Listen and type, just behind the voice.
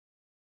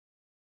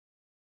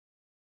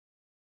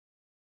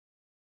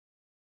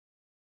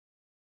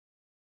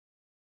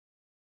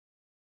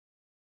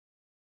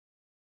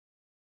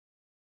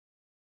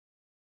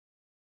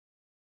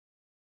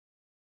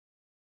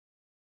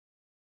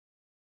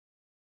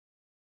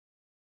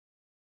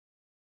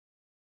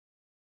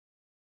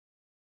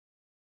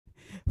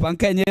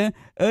pangkatnya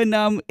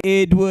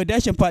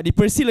 6A2-4.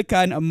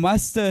 Dipersilakan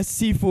Masa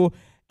Sifu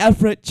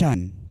Alfred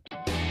Chan.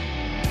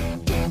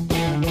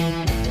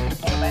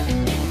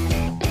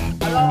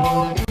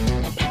 Hello.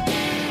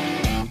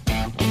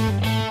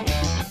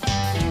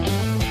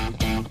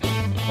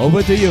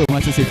 Over to you,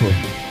 Masa Sifu.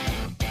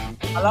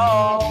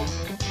 Hello.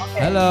 Okay.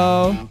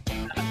 Hello.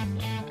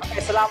 Okay,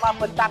 selamat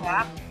petang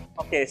ah.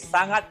 Okay,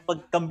 sangat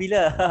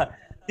gembira.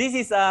 This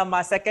is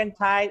my second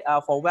time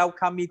for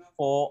welcome me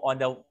for on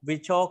the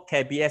virtual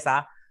KBS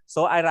ah.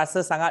 So I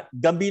rasa sangat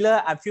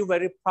gembira. I feel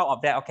very proud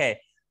of that. Okay.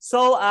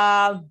 So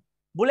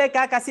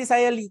bolehkah kasih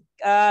saya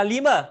 5,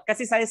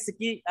 kasih saya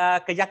sikit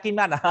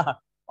keyakinan.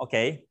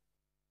 Okay.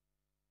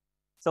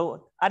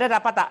 So ada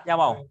dapat tak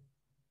yang mau?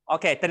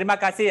 Okay, terima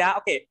kasih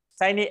ya. Okay.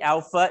 Saya ni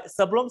Alfred.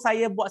 Sebelum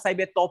saya buat saya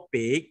punya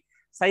topik,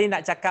 saya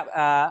nak cakap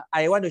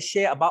I want to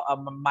share about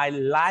my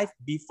life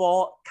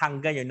before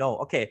kangen, you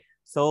know. Okay,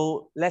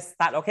 so let's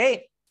start.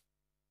 Okay,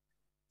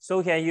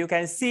 so here you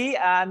can see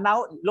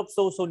now looks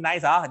so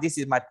nice. This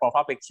is my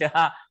profile picture.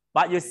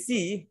 But you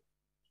see,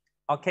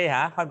 okay,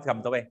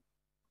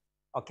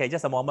 okay,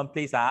 just a moment,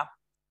 please.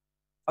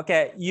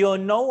 Okay, you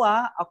know,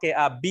 okay,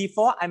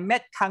 before I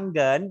met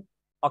kangen,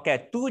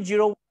 okay,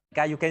 20,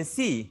 you can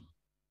see.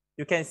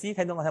 You can see,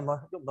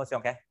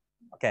 okay.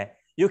 Okay.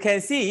 You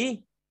can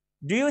see,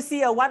 do you see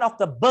one of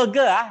the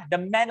burger, the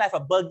man like a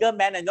burger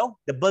man, you know,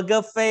 the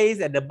burger face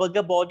and the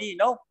burger body, you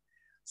know.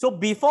 So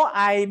before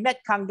I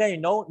met kangen,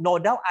 you know, no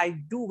doubt I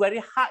do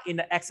very hard in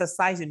the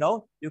exercise, you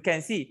know. You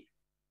can see,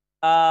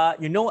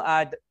 you know,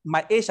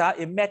 my age,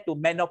 it met to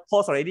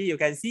menopause already.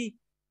 You can see,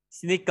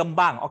 sini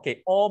kembang.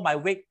 Okay, all my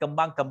weight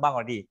kembang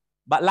already.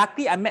 But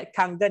luckily I met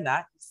kangen,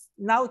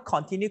 now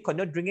continue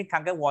drinking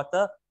kangen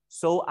water.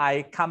 So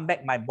I come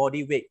back my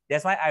body weight.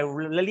 That's why I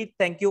really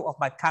thank you of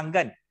my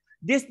kangen.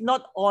 This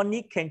not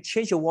only can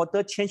change your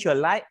water, change your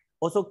life,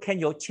 also can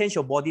you change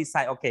your body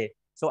side. Okay.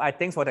 So I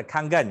thanks for the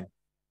kangen.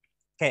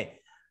 Okay.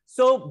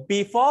 So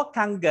before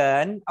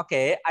kangen,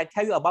 okay, I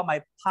tell you about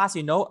my past,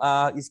 you know,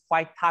 it's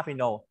quite tough, you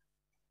know.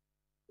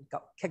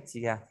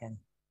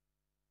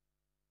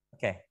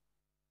 Okay.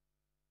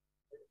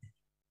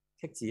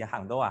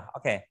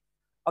 Okay.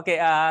 Okay,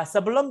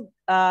 sebelum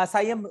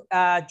saya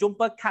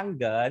jumpa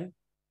kangen,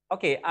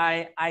 okay,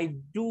 I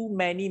do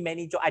many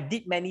jobs. I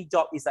did many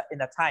jobs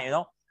in a time, you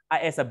know.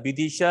 I as a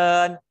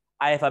beautician,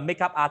 I have a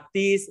makeup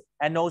artist,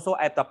 and also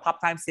I have the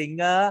part-time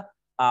singer.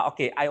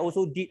 Okay, I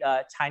also did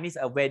a Chinese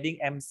wedding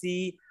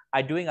MC.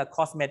 I doing a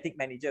cosmetic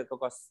manager.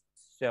 Okay,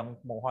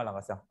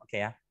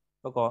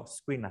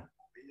 screen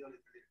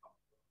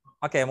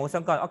Okay,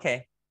 okay,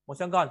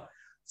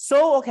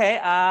 so okay,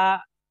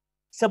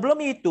 sebelum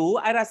itu,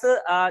 I rasa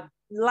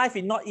life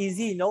is not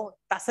easy, you know,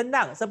 tak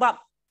senang sebab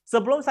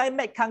sebelum saya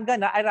make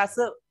kangen, saya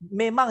rasa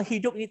memang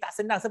hidup ini tak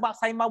senang sebab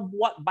saya mahu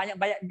buat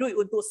banyak-banyak duit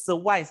untuk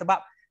survive sebab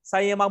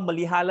saya mahu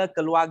melihara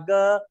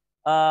keluarga,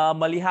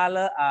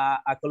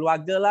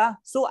 keluarga lah.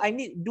 So I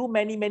need do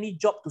many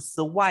job to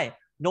survive.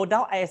 No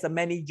doubt as a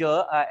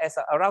manager,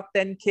 around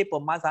 10K per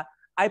month,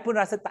 I pun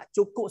rasa tak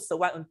cukup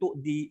survive untuk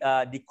di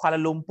Kuala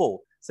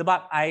Lumpur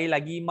sebab I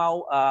lagi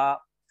mahu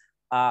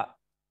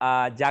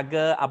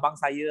jaga abang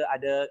saya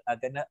ada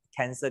kena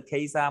cancer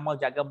case lah, mau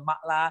jaga mak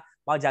lah,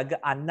 mau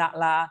jaga anak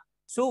lah.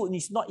 So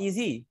it's not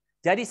easy.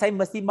 Jadi saya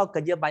mesti mau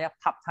kerja banyak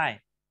part time.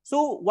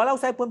 So walau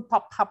saya pun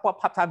part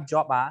time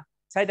job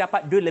saya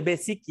dapat duit lebih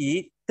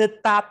sikit,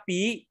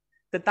 tetapi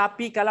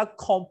kalau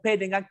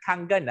compare dengan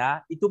kangen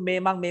itu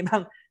memang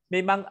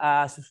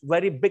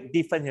very big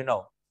difference, you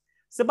know.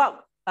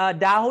 Sebab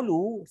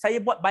dahulu saya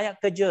buat banyak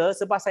kerja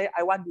sebab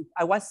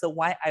I want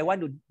survive, I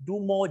want to do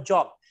more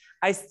job.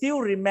 I still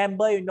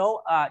remember, you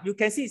know, you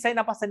can see saya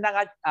nampak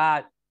senang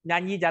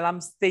nyanyi dalam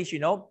stage,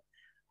 you know.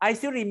 I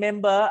still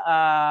remember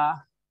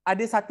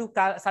ada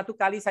satu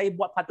kali saya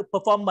buat satu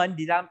performance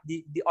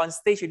di on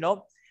stage, you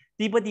know.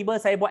 Tiba-tiba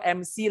saya buat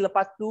MC,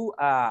 lepas tu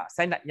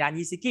saya nak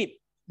nyanyi sikit.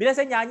 Bila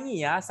saya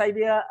nyanyi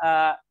saya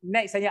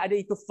next saya ada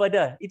itu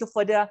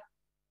further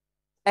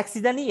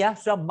accidentally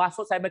sudah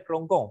masuk saya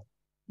berkerongkong.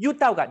 You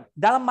tahu kan,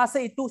 dalam masa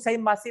itu saya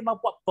masih mau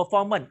buat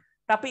performance,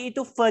 tapi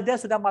itu further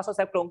sudah masuk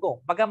saya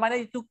kerongkong. Bagaimana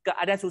itu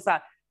keadaan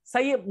susah.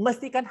 Saya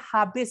mestikan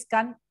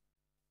habiskan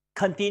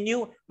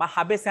continue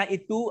menghabiskan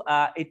itu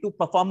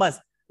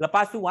performance.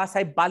 Lepas tu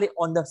saya balik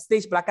on the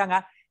stage belakang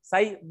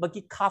saya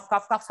bagi cough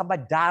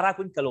sampai darah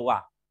pun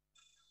keluar.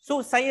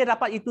 So saya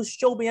dapat itu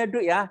show punya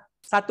duit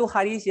satu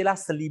hari ialah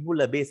 1,000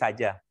 lebih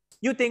saja.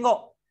 You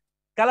tengok,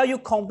 kalau you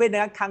compare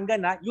dengan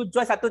kangen you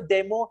jual satu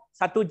demo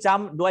 1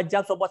 jam 2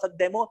 jam so buat satu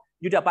demo,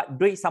 you dapat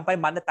duit sampai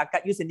mana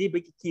takat you sendiri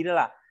bagi kira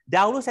lah.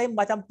 Dahulu saya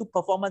macam tu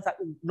performance,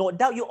 no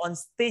doubt you on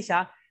stage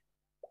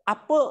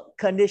apa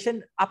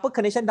condition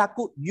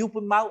takut you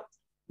pun mau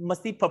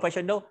mesti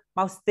professional,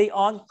 mau stay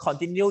on,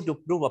 continue to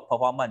do a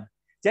performance.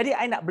 Jadi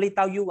I nak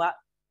beritahu you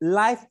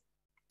life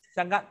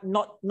sangat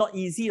not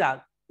easy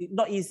lah,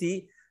 not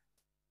easy.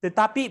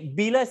 Tetapi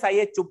bila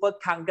saya cuba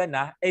kangen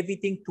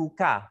everything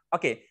tukar.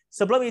 Okay,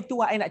 sebelum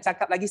itu I nak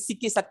cakap lagi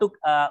sikit satu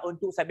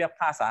untuk saya punya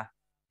past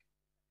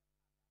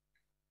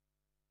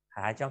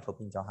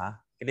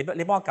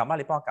Lepas akam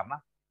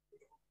lah.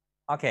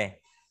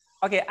 Okay.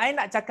 Okay, I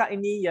nak cakap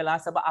ini ialah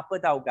sebab apa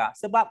tahu tak?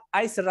 Sebab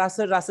I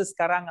rasa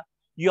sekarang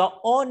you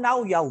all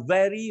now you are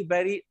very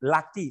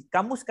lucky.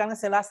 Kamu sekarang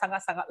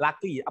sangat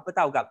lucky. Apa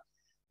tahu tak?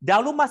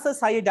 Dahulu masa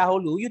saya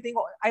dahulu, you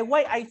tengok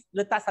why I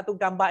letak satu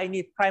gambar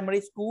ini primary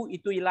school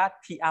itu ialah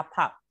TR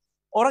Park.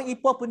 Orang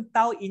Ipoh pun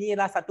tahu ini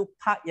ialah satu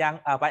park yang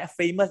banyak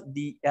famous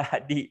di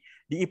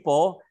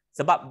Ipoh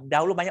sebab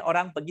dahulu banyak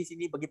orang pergi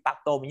sini pergi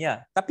Pak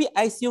Tomnya. Tapi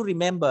I still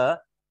remember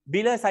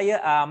bila saya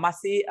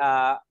masih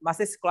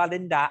sekolah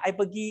rendah, I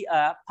pergi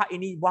park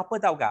ini buat apa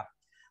tahu tak?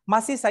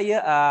 Masih saya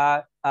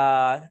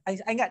I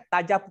ingat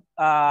tajam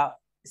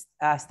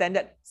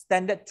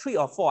standard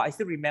 3 or 4. I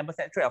still remember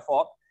standard 3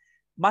 or 4.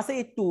 Masa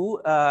itu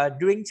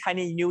during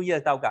Chinese New Year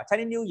tahu tak?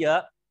 Chinese New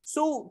Year,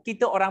 so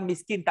kita orang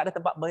miskin tak ada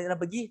tempat mana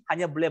pergi,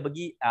 hanya boleh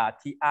pergi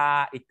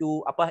TR itu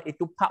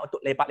park untuk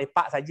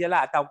lepak-lepak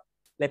sajalah atau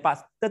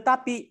lepas.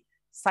 Tetapi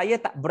saya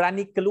tak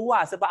berani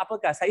keluar sebab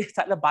apakah? Saya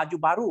tak ada baju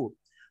baru.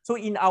 So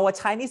in our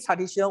Chinese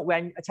tradition,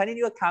 when Chinese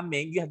New Year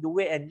coming, you have to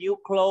wear a new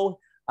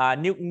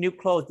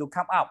clothes to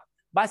come out.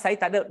 But saya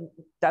tak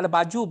ada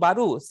baju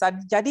baru.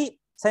 Jadi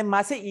saya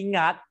masih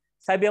ingat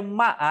saya biar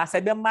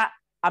mak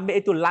ambil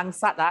itu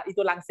langsat itu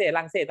langsir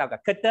tahu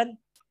tak? Curtain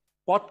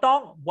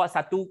potong buat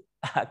satu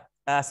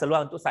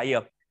seluar untuk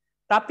saya.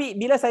 Tapi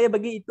bila saya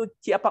pergi itu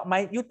Cik Apak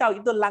main, you tahu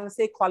itu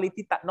langsir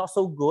quality not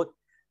so good.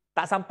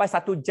 Tak sampai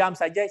 1 jam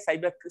saja saya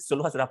biar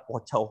seluar sudah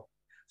pocong.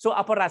 So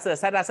apa rasa?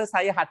 Saya rasa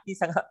saya hati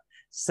sangat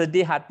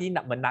sedih hati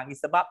nak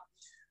menangis sebab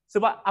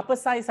apa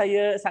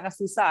saya sangat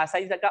susah.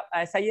 Saya cakap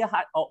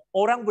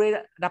orang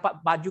boleh dapat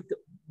baju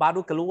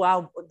baru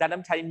keluar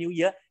dalam Chinese New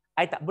Year,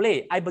 I tak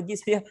boleh. I pergi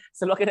saya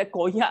seluar kena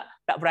koyak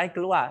tak berani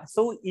keluar.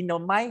 So in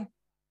my mind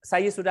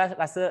saya sudah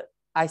rasa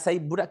saya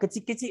budak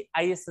kecil-kecil,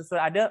 I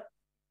sudah ada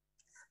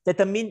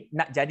determine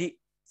nak jadi.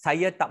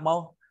 Saya tak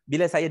mau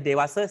bila saya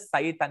dewasa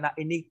saya tak nak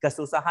ini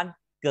kesusahan,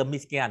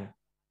 kemiskinan.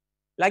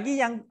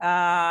 Lagi yang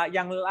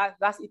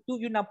last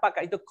itu you nampak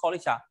kat itu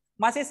college ah.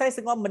 Masih saya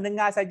semua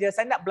mendengar saja.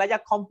 Saya nak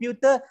belajar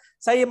komputer.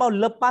 Saya mau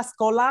lepas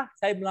sekolah,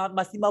 saya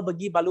mesti mau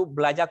pergi baru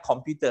belajar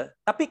komputer.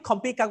 Tapi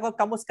komputer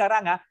kamu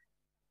sekarang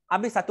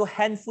ambil satu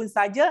handphone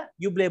saja,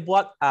 you boleh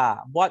buat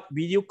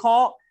video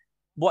call,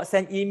 buat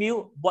send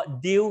email, buat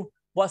deal,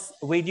 buat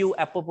radio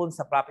apapun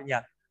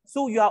sebagainya.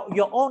 So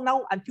you're all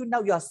now until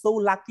now you are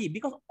so lucky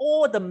because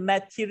all the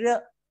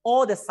material,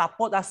 all the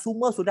support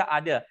semua sudah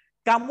ada.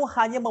 Kamu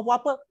hanya mau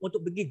apa?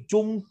 Untuk pergi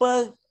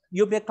jumpa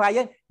you punya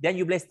client, then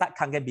you boleh start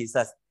kangen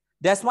business.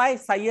 That's why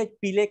saya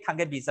pilih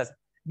kangen business.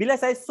 Bila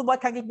saya buat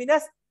kangen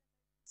business,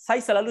 saya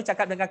selalu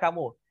cakap dengan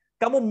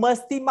kamu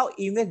mesti mau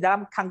invest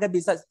dalam kangen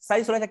business. Saya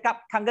selalu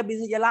cakap kangen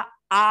business ialah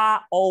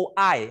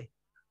ROI,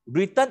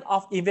 return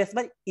of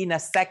investment in a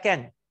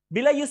second.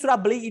 Bila you sudah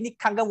beli ini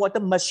kangen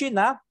water machine,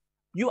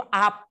 you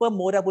apa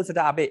modal pun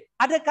sudah habis.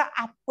 Adakah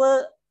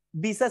apa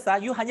business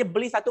you hanya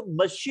beli satu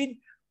machine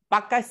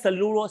pakai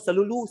seluruh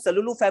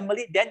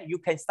family, then you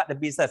can start the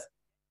business?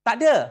 Tak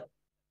ada.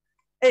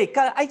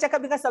 Kalau I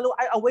cakap dengan selalu,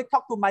 I always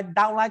talk to my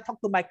downline,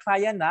 talk to my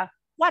client,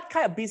 what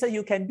kind of business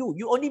you can do?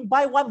 You only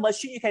buy one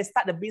machine, you can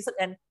start the business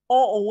and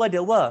all over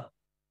the world.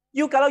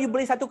 Kalau you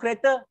beli satu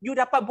kereta, you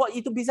dapat buat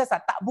itu business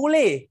tak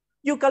boleh.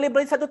 Kalau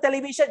beli satu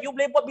television, you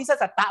boleh buat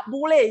business tak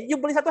boleh. You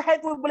beli satu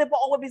handphone, boleh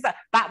buat all business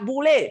tak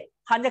boleh.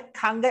 Hanya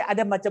kangen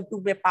ada macam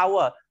tu punya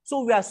power.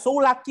 So we are so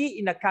lucky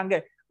in the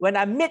kangen. When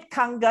I meet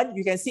kangen,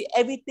 you can see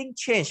everything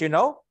change, you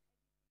know.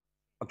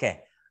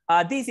 Okay,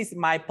 this is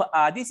my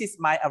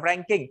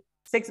ranking.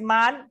 6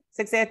 months,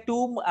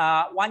 682,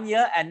 1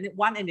 year and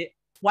 1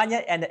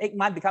 year and 8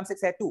 months become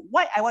 682.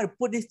 Why I want to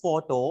put this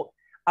photo?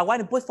 I want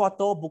to put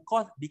photo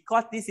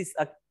because this is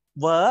a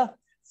word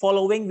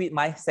following with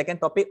my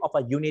second topic of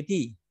a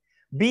unity.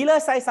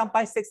 Bila saya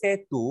sampai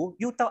 682,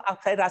 you tahu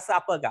saya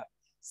rasa apa tak?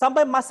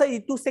 Sampai masa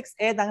itu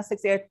 6A dan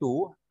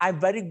 682, I'm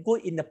very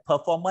good in the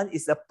performance.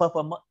 Is a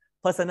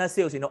personal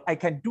sales. You know, I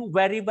can do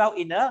very well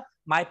in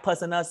my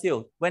personal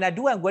sales. When I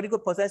do a very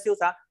good personal sales,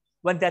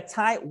 when that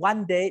time,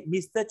 one day,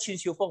 Mr. Chin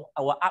Xiu Feng,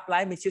 our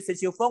upline, Mr. Chin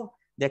Xiu Feng,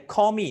 they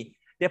call me.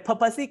 They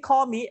purposely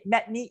call me,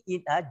 met me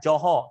in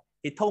Johor.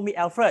 He told me,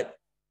 Alfred,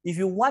 if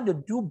you want to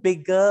do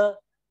bigger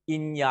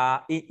in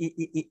your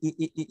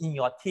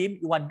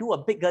team, you want to do a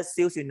bigger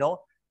sales, you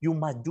know, you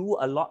must do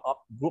a lot of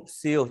group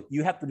sales.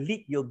 You have to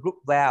lead your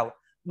group well.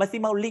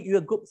 Mesti mau lead your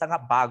group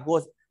sangat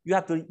bagus. You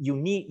have to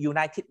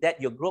united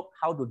that your group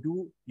how to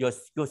do your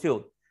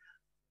sales.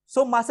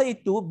 So masa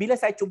itu bila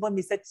saya jumpa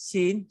Mr.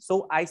 Chin,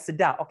 so I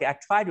sedar, okay, I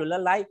try to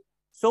learn like.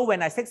 So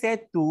when I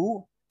 682,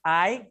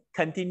 I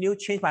continue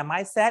change my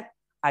mindset.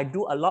 I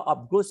do a lot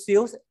of good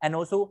sales and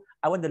also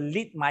I want to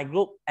lead my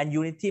group and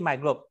unity my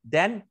group.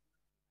 Then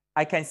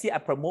I can see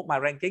I promote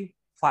my ranking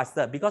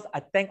faster because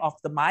I think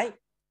of my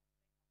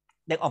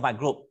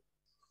group.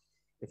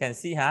 You can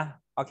see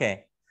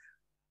Okay.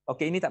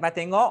 Okay, ini tak payah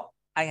tengok.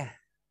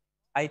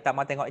 I tak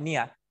mau tengok ini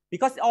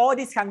Because all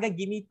this can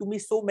give me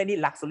so many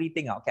luxury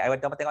things. Okay, I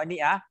want to tengok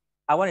ini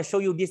I want to show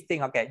you this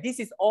thing. Okay,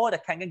 this is all the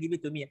Kangen give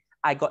it to me.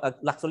 I got a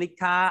luxury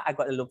car. I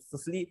got a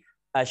luxury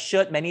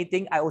shirt. Many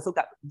things. I also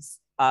got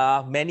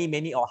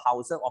many or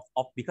houses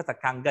of because of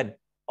kangen.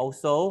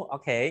 Also,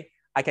 okay,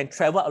 I can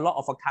travel a lot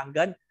of a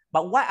kangen.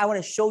 But what I want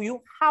to show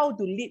you how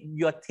to lead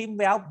your team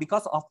well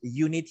because of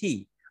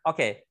unity.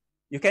 Okay,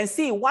 you can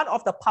see one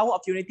of the power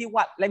of unity.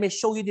 What? Let me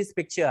show you this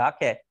picture.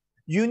 Okay,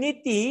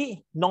 unity.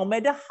 No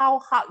matter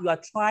how hard you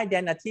are trying,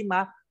 then a team,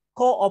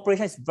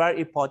 cooperation is very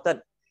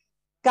important.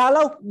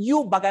 Kalau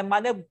you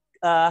bagaimana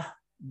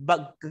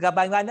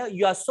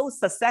you are so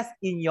success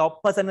in your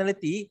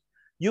personality,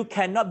 you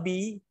cannot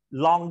be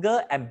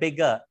longer and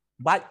bigger.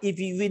 But if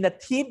you win a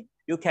team,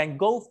 you can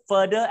go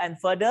further and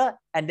further,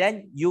 and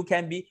then you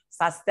can be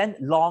sustained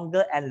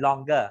longer and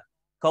longer.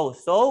 Cool.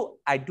 So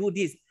I do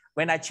this.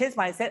 When I changed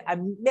mindset, I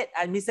met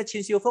Mr.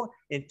 Chin Siu Fung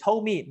and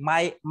told me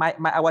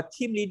our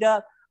team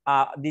leader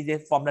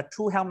from the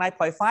True Health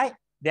 9.5.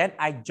 Then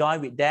I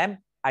joined with them.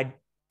 I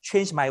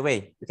changed my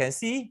way. You can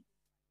see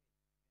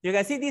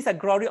this is a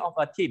glory of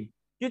a team.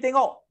 You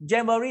tengok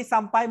January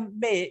sampai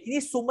Mei,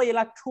 ini semua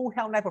ialah True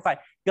Health 9.5.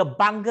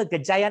 Kebangga,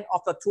 kejayaan of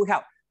the True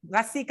Health.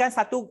 Ngasihkan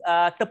satu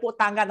tepuk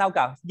tangan tau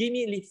kau. Give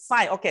me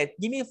 5. Okay,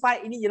 give me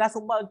 5. Ini ialah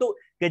semua untuk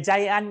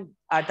kejayaan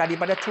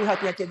daripada True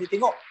Health yang kita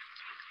tengok.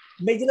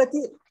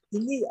 Majority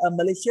ini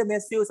Malaysia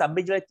sales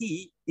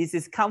majority is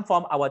come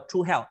from our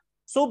True Health.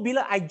 So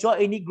bila I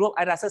join ini group,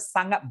 I rasa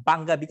sangat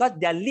bangga because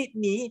they lead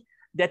me,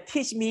 they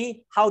teach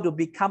me how to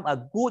become a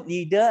good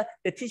leader,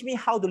 they teach me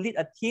how to lead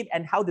a team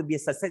and how to be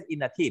a success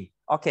in a team.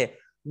 Okay,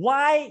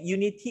 why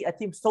unity a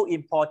team so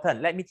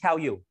important? Let me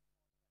tell you.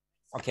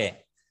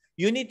 Okay.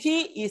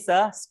 Unity is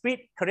a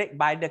spirit created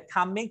by the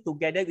coming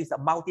together with a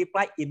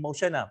multiplied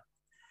emotional.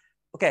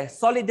 Okay,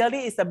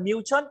 solidarity is a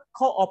mutual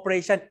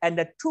cooperation, and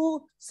the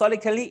true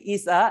solidarity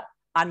is a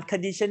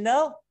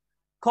unconditional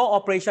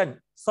cooperation.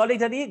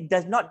 Solidarity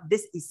does not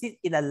exist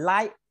in a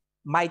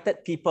like-minded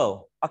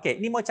people. Okay,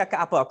 ini mau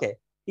cakap apa? Okay,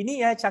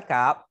 ini ya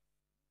cakap.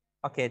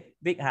 Okay,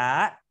 big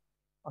heart.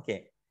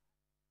 Okay,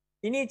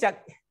 ini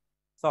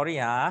sorry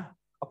ya.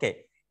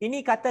 Okay,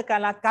 ini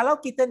katakanlah kalau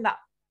kita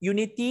nak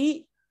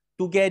unity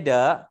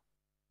together,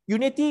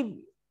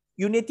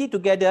 unity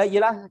together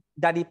ialah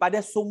daripada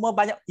semua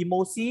banyak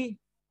emosi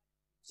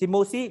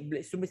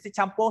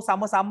campur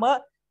sama-sama,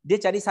 dia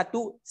jadi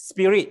satu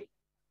spirit.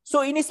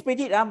 So ini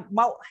spirit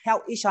mau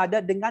help each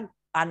other dengan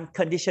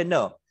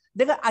unconditional.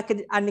 Dengan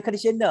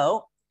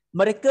unconditional,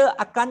 mereka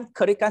akan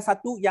createkan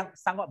satu yang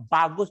sangat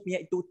bagus punya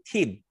itu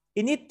team.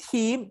 Ini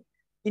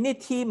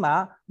team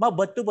mau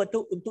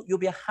betul-betul untuk you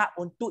punya hak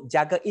untuk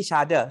jaga each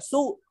other.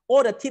 So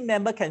all the team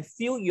member can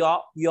feel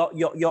your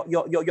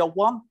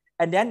warmth,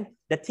 and then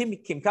the team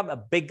can become a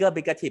bigger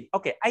team.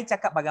 Okay, I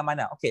cakap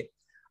bagaimana? Okay,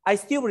 I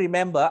still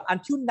remember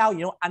until now,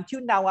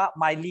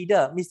 my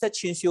leader, Mr.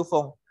 Chin Siu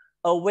Fung,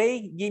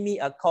 away give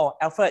me a call,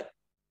 Alfred.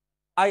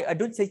 I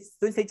don't say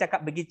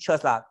cakap pergi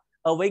church lah.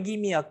 Away give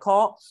me a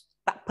call.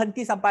 Tak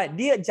penting sampai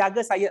dia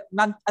jaga saya.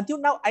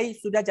 Until now, I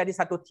sudah jadi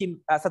satu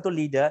team, satu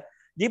leader.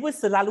 Dia pun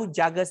selalu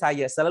jaga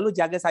saya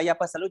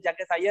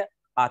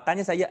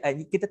tanya saya,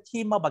 kita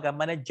team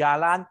bagaimana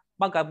jalan,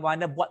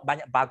 bagaimana buat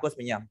banyak bagus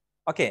punya.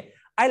 Okay,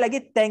 I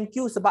lagi thank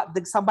you sebab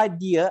sampai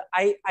dia,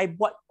 I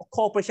buat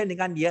cooperation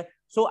dengan dia,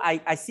 so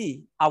I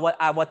see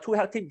our True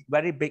Health team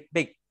very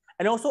big,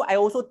 and also I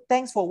also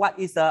thanks for what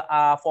is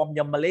from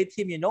your Malay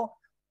team,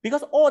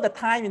 because all the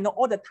time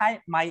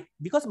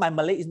because my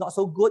Malay is not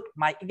so good,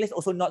 my English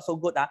also not so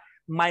good.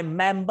 My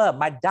member,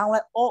 my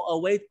downline all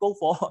always go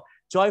for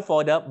join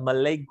for the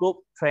Malay group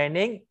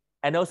training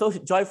and also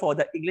join for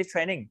the English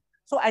training.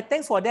 So I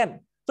thanks for them.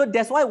 So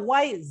that's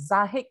why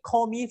Zahid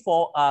call me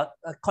for a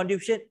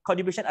contribution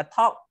a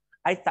talk.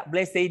 I tak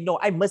boleh say no.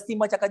 I mesti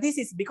mau cakap this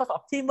is because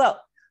of teamwork.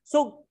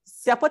 So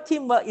siapa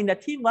teamwork in the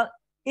teamwork,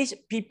 each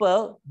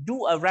people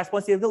do a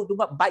responsibility to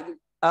buat baik.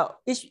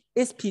 Each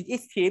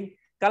team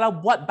kalau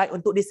buat baik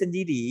untuk diri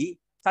sendiri,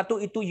 satu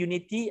itu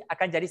unity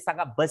akan jadi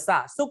sangat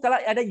besar. So kalau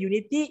ada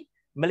unity,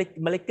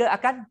 mereka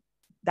akan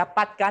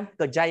dapatkan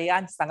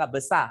kejayaan sangat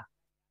besar.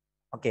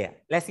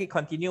 Okay, let's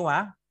continue.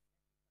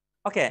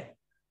 Okay,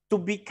 to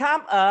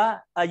become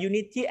a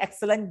unity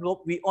excellent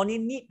group, we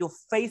only need to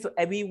face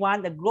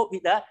everyone, the group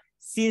with a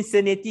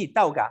sincerity.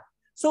 Tahu tak?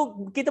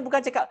 So kita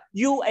bukan cakap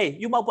you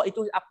mau buat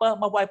itu apa,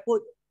 mau buat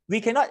apa.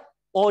 We cannot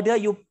order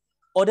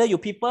you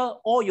people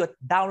or your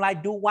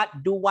downline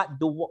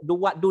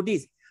do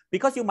this,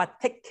 because you must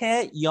take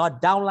care your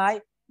downline.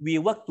 We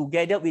work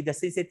together with the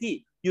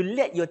sincerity. You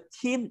let your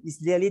team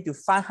is really to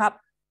find up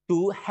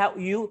to help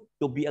you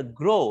to be a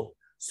grow,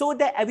 so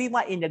that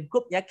everyone in the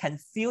group can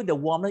feel the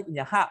warmth in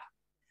your heart.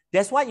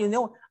 That's why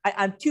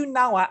until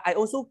now I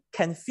also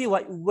can feel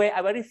where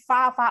I very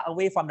far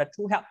away from the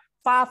True Health,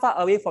 far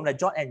away from the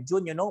John and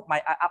June.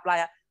 My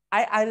upline.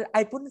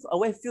 I put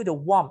away feel the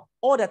warmth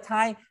all the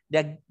time.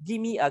 They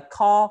give me a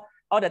call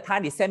all the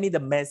time. They send me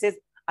the message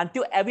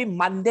until every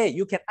Monday.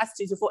 You can ask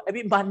Jesus for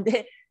every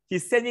Monday. He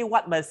send me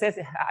what message.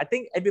 I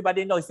think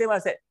everybody knows. Say what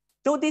I said.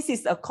 So this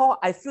is a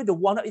call. I feel the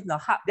warmth in the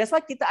heart. That's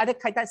why kita ada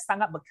kaitan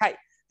sangat berkait.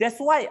 That's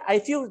why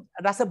I feel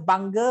rasa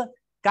bangga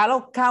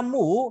kalau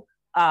kamu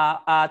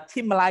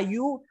tim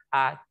Melayu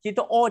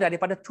kita all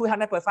daripada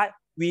 200.5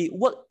 we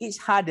work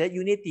each other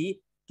unity.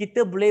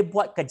 kita boleh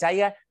buat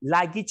kejayaan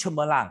lagi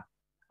cemerlang.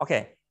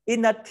 Okay.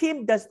 In a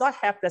team does not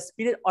have the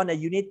spirit on a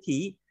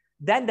unity,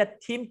 then the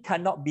team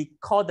cannot be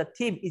called the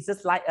team. It's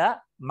just like a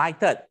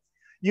method.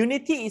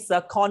 Unity is a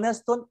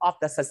cornerstone of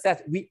the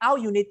success. Without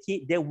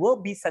unity, there will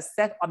be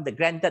success on the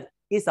granted.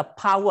 It's a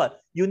power.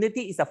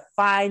 Unity is a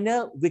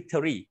final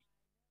victory.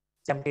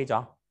 Chăm cây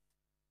chó.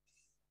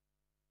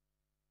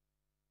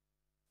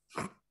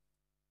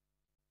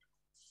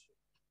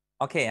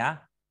 Okay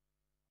á.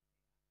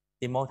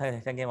 Tìm mô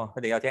thay xem game không?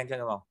 Phải để cho em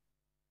không?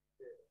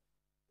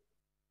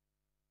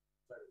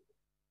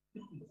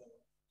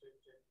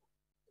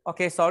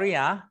 Okay, sorry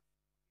ah.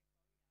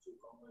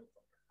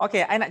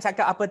 Okay, I nak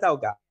cakap apa tahu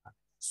tak?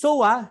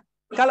 So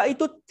kalau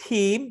itu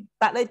team,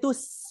 tak ada itu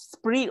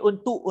spirit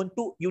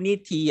untuk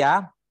unity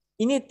ya.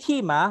 Ini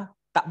team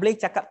tak boleh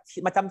cakap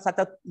macam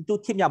satu itu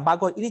team yang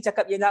bagus. Ini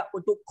cakap ialah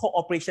untuk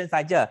cooperation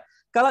saja.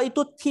 Kalau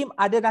itu team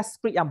ada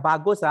spirit yang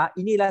bagus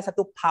inilah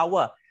satu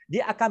power.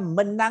 Dia akan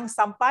menang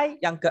sampai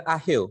yang ke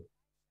akhir.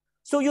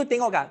 So you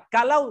tengok kan,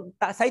 kalau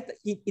tak saya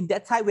in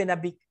that time when I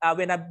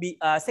be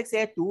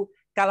 6A2,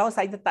 kalau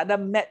saya tak ada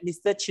met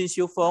Mr. Chin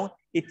Siu Fong,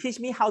 he teach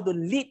me how to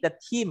lead the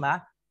team.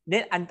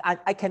 Then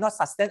I cannot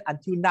sustain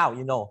until now,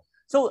 you know.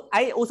 So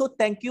I also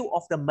thank you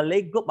of the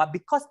Malay group, but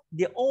because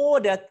they all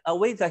the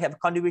ways to have a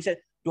contribution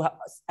to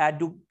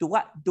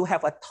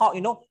have a talk,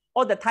 you know.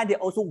 All the time they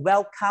also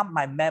welcome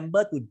my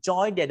member to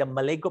join the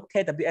Malay group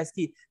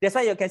KWST. That's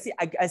why you can see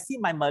I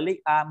see my Malay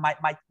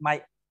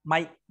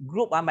my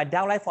group, my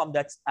downline from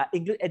the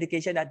English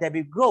education that they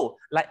will grow,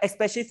 like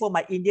especially for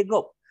my India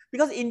group.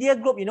 Because India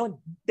group, you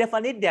know,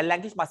 definitely their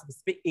language must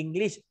speak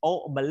English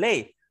or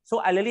Malay. So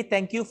I really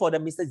thank you for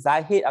the Mr.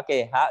 Zahid,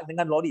 okay,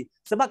 dengan Lori.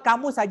 Sebab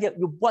kamu saja,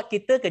 you buat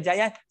kita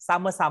kejayaan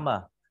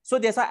sama-sama. So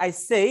that's why I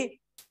say,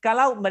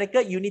 kalau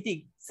mereka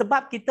unity,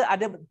 sebab kita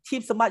ada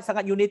team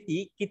sangat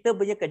unity, kita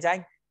punya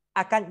kejayaan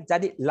akan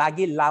jadi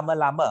lagi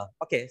lama-lama.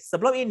 Okay,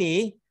 sebelum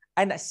ini,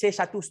 I nak share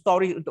satu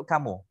story untuk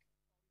kamu.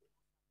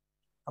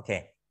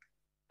 Okay,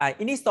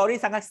 ini story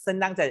sangat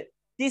senang saja.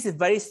 This is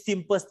very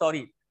simple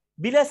story.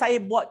 Bila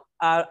saya buat,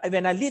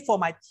 when I lead for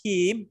my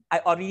team, I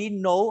already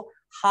know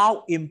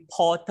how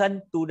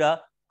important to the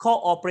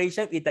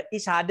cooperation with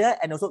each other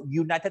and also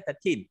united the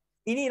team.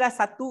 Inilah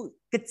satu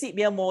kecil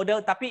punya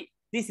model, tapi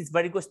this is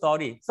very good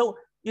story. So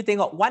you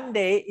tengok, one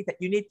day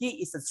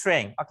unity is a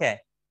strength.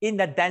 Okay, in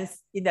the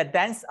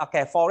dance,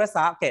 okay, forest,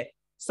 okay.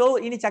 So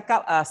ini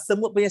cakap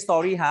semut punya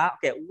story,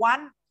 okay.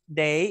 One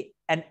day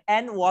an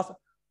ant was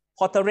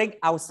pottering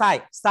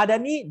outside.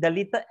 Suddenly, the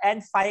little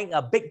ant find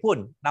a big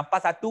bone.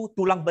 Nampak satu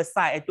tulang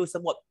besar itu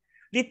semut.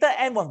 Little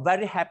ant was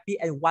very happy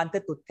and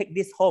wanted to take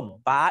this home,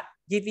 but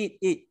give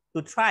it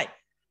to try.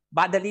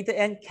 But the little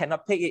ant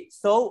cannot take it.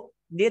 So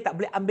dia tak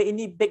boleh ambil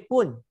ini big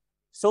bone.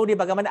 So dia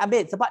bagaimana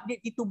ambil? Sebab dia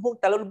itu bone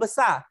terlalu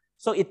besar.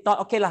 So it thought,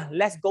 okay lah,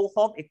 let's go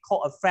home. It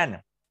called a friend.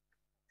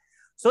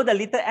 So the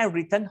little ant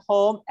returned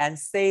home and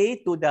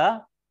say to the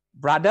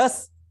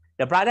brothers,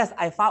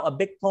 I found a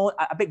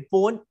big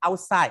bone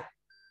outside.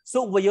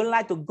 So would you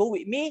like to go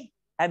with me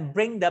and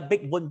bring the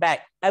big bone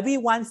back?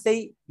 Everyone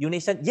say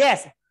unison,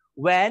 yes.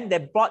 When they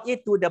brought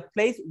it to the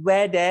place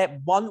where the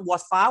bone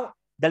was found,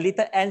 the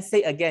little ant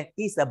say again,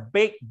 it's a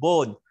big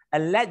bone.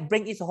 And let's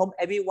bring it home.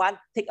 Everyone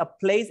take a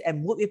place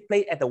and move it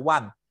place at the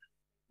one.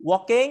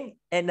 Walking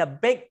and the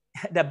big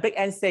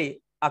ant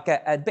say, okay,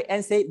 big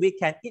ant say we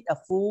can eat a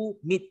full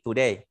meat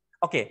today.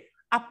 Okay,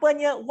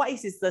 apanya? What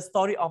is the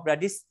story of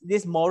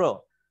this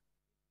moral?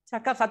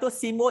 Cakap satu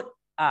semut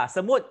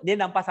dia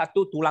nampak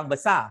satu tulang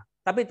besar.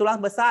 Tapi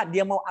tulang besar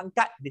dia mau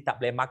angkat, dia tak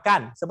boleh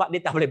makan sebab dia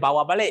tak boleh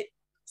bawa balik.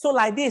 So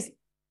like this,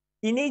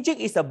 in Egypt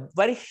is a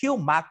very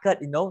huge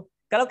market, you know.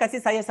 Kalau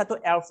kasih saya satu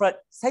Alfred,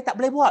 saya tak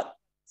boleh buat.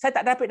 Saya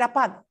tak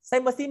dapat. Saya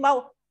mesti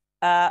mau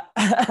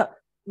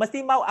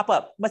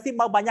mesti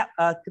mau banyak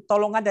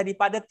pertolongan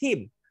daripada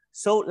team.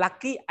 So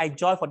lucky I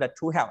join for the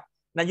True Health.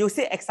 Now you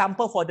see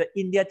example for the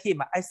India team.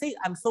 I say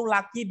I'm so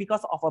lucky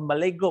because of a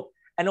Malay group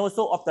and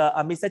also of the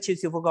Mr. Chin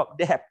Siu Fong group.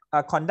 They have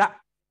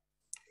conduct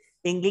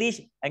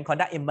English and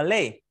conduct in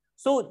Malay.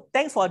 So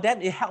thanks for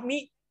them. It helped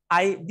me.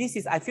 I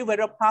feel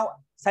very proud.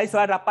 Saya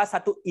sudah dapat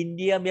satu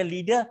India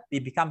leader.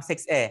 They become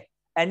 6A.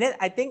 And then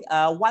I think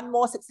one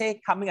more 6A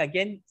coming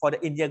again for the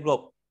India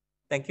group.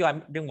 Thank you.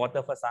 I'm doing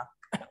water first.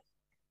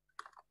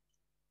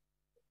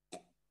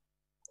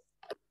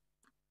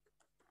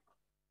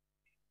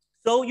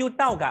 So you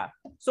tahu tak?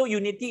 So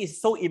unity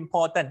is so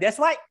important. That's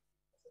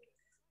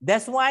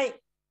why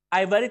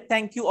I very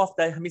thank you of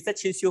the Mr.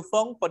 Chin Siu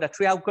Fong for the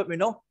trial group, you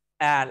know.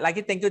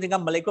 Lagi thank you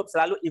dengan Malay group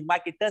selalu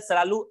invite kita,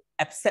 selalu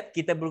accept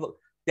kita bergroup.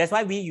 That's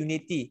why we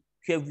unity.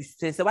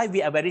 That's why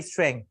we are very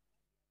strong.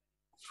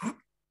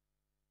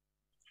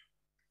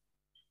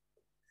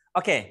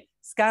 Okay,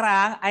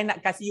 sekarang I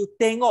nak kasih you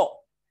tengok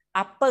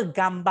apa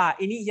gambar.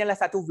 Ini ialah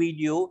satu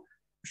video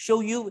show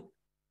you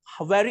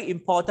very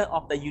important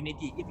of the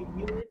unity. If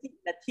unity,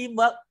 the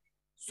teamwork,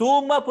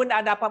 semua pun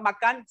ada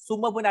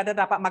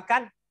dapat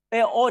makan,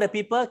 all the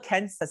people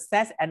can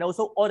success and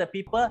also all the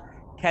people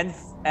can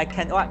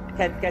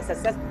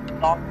success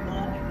longer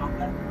and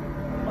longer.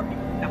 Semua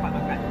people dapat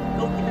makan.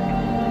 So kita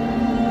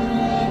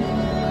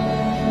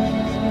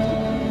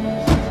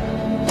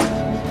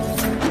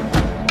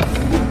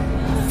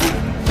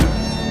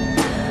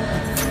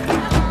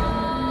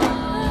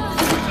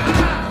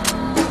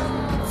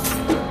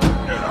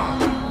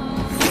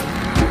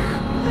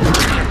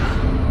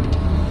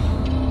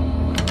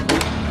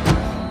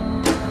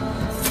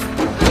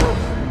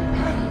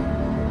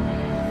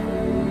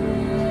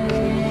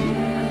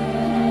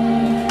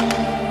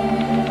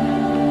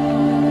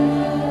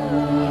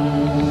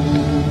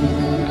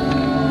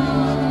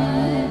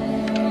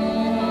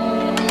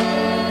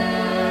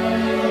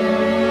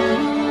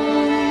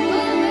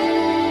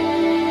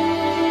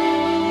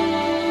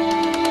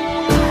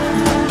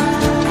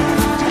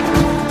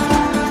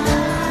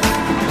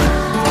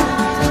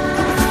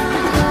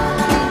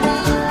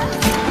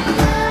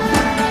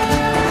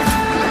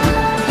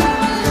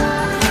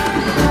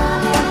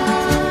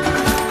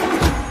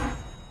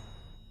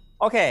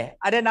Okay,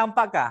 ada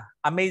nampak kah?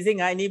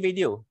 Amazing ini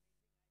video.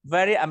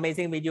 Very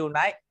amazing video,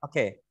 right?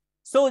 Okay.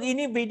 So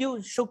ini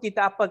video show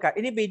kita apa kah?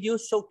 Ini video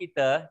show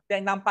kita,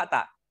 dan nampak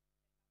tak?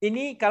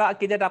 Ini kalau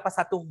kita dapat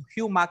satu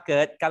huge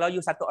market, kalau you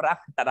satu orang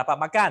tak dapat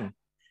makan.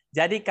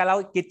 Jadi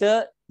kalau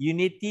kita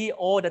unity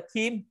all the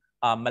team,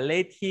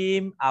 Malay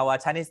team, our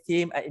Chinese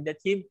team, in the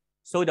team,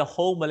 so the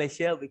whole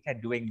Malaysia we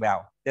can doing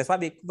well. That's why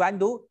we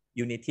want to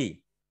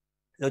unity.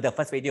 So the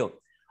first video.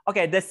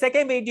 Okay, the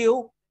second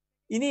video.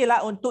 Ini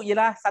ialah untuk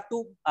ialah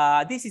satu.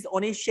 This is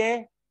only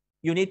share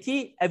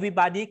unity.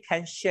 Everybody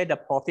can share the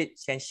profit,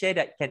 can share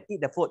that, can eat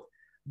the food.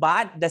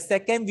 But the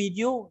second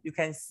video, you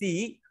can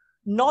see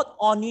not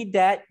only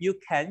that you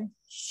can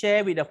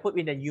share with the food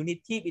with the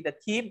unity with the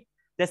team.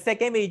 The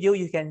second video,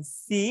 you can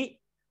see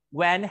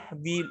when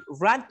we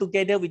run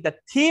together with the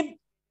team,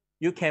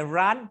 you can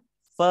run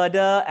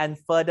further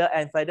and further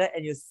and further,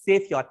 and you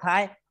save your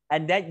time,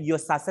 and then your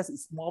success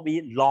is more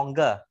be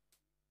longer.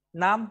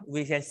 Now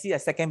we can see a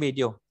second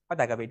video. Có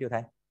đại cả video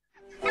thấy.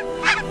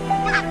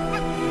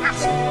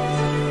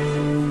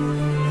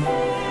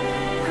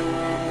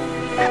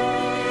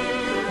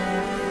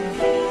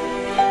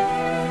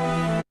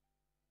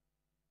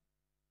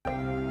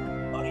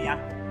 Sorry,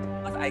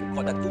 because I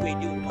got the two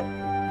video.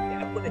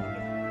 I put it.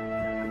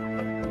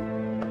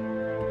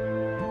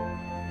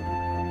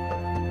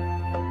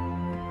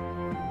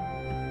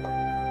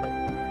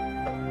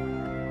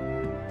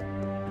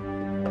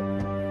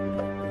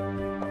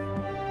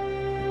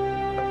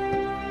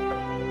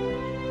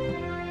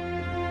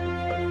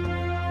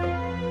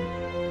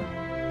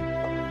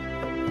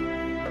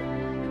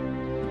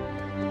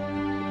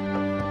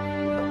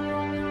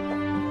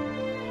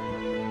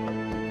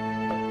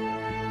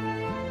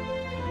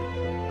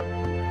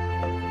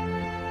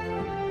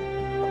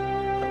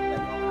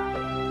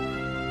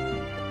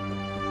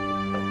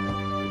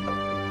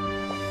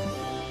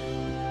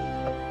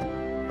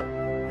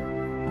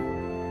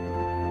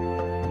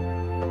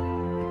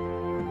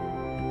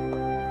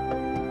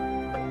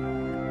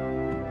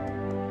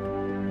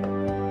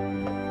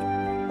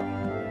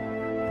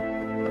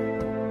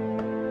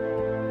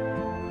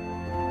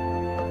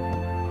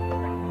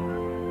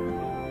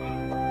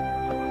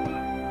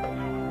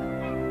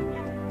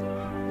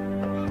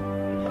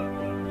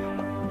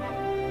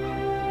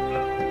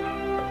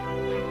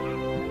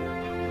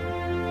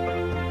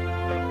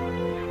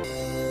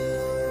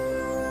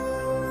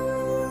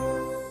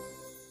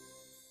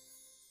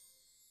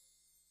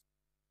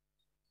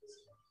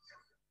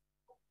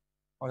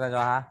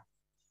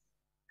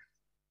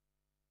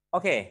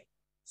 Okay,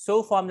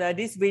 so from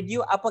this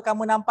video, apa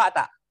kamu nampak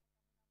tak?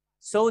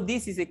 So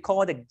this is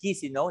called the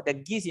geese, you know. The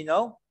geese, you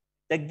know.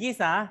 The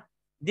geese,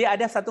 dia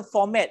ada satu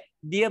format.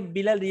 Dia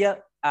bila dia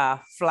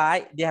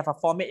fly, they have a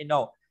format, you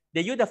know.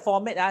 They use the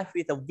format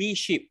with a V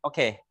shape.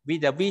 Okay,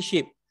 with the V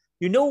shape.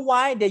 You know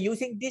why they're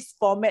using this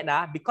format?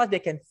 Because they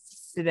can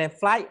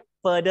fly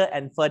further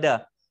and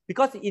further.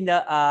 Because in the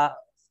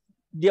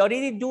they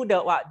already do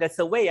the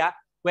survey.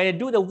 When they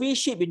do the V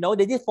shape, you know,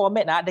 they this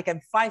format, they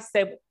can fly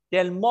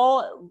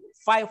more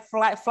fly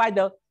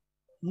the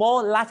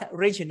more large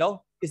range, you know,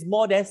 is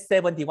more than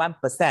 71%.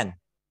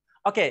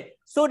 Okay,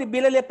 so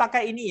bila dia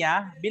pakai ini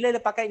bila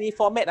dia pakai ini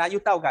format you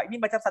tahu tak? Ini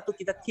macam satu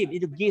kita team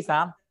itu geese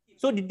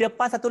So di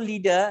depan satu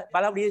leader,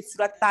 kalau dia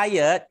sudah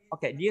tired,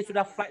 okay, dia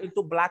sudah fly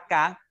untuk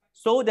belakang.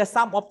 So the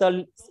some of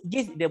the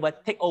geese they will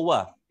take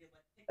over.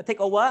 Okay,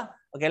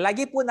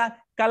 lagi pun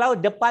kalau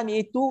depan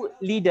itu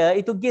leader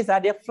itu geese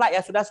dia fly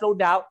sudah slow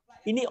down.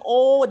 Ini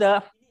all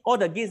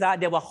the geese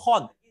they will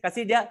horn.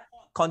 Kasi dia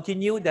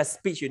continue the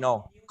speed, you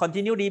know.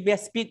 Continue the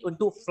speed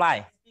untuk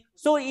fly.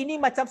 So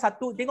ini macam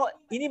satu, tengok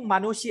ini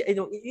manusia,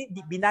 ini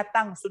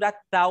binatang sudah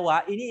tahu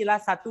ini ialah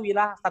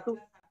satu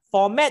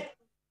format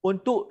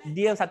untuk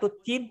dia satu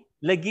team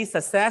lagi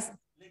sukses,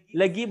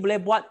 lagi boleh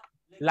buat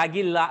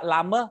lagi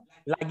lama,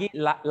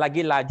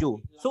 lagi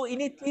laju. So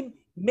ini team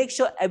make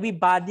sure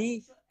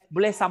everybody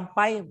boleh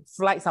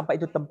flight sampai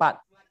itu tempat.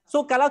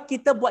 So kalau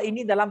kita buat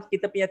ini dalam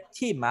kita punya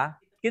team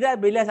kita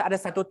bila ada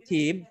satu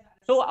team.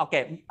 So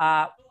okay,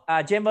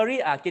 January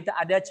kita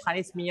ada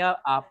Chinese punya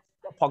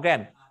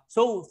program.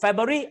 So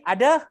February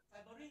ada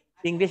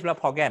English punya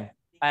program.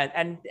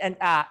 And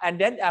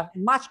then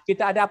March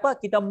kita ada apa?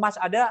 Kita March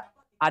ada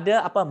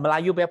apa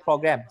Melayu punya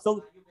program.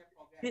 So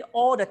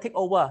all the take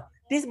over.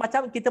 This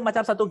macam kita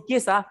macam satu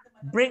geese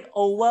bring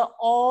over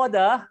all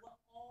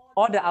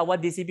the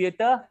our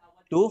distributor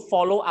to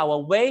follow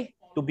our way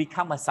to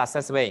become a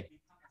success way.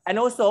 And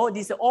also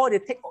this all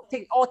the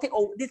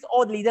this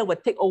all leader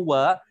will take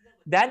over.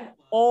 Then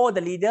all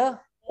the leader,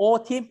 all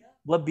team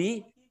will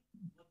be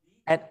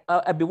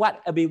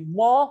be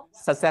more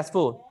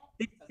successful.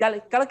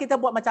 Kalau kita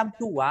buat macam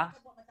tu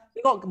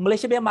tengok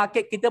Malaysia punya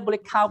market kita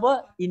boleh cover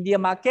India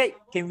market,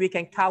 we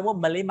can cover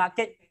Malay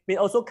market, we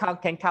also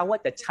can cover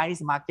the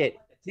Chinese market.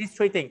 These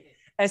three things.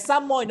 And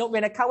some more, you know,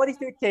 when I cover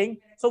these three things,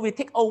 so we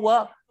take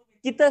over.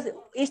 Kita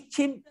each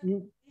team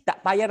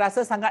tak payah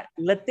rasa sangat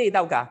letih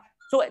tahu kah?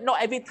 So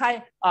not every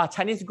time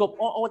Chinese group,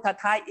 all the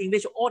time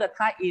English, all the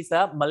time is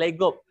a Malay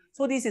group.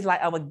 So this is like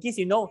our geese,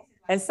 you know.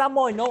 And some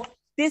more, you know,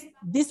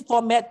 this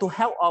format to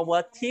help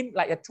our team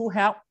like a true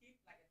help.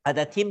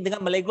 Ada team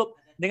dengan Malay group,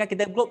 dengan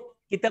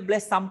kita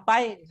boleh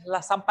sampai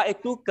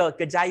itu ke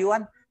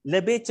kejayaan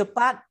lebih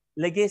cepat,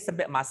 lagi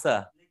sebab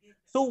masa.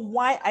 So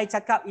why I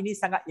cakap ini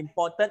sangat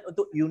important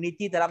untuk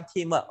unity dalam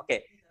teamwork.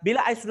 Okay.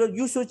 Bila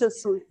you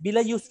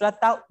sudah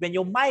tahu, when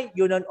your mind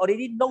you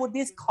already know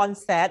this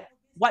concept,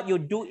 what you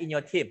do in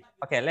your team.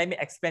 Okay, let me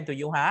explain to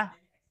you,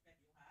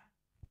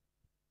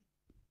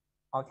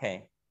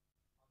 Okay.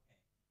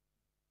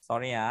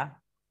 Sorry,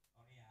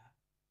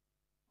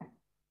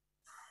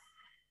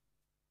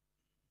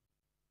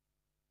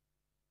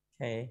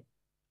 Okay.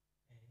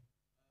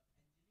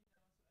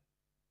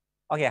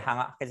 Okay,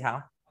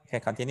 Okay,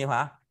 continue,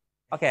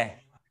 Okay.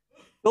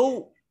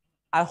 So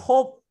I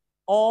hope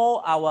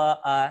all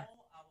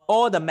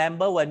the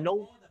member will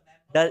know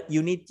the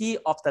unity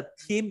of the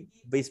team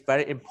is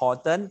very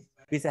important.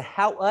 Bisa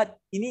help us.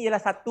 Ini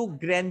ialah satu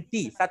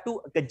guarantee,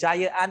 satu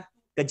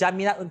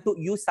kejaminan untuk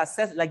you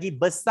sukses lagi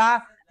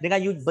besar dengan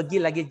you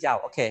pergi lagi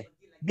jauh. Okay.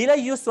 Bila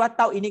you sudah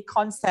tahu ini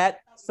konsep,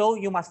 so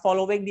you must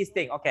following this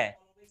thing. Okay.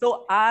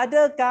 So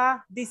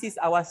adakah this is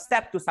our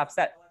step to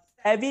success?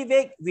 Every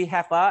week we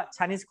have a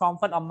Chinese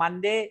conference on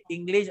Monday,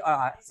 English,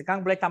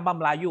 sekarang boleh tambah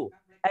Melayu.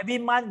 Every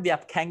month we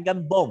have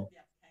Kangen Bomb.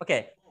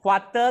 Okay,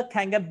 quarter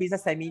Kangen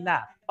Business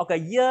Seminar.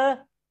 Okay, year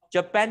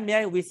Japan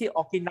we see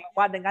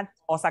Okinawa dengan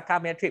Osaka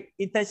trip.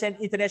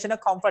 International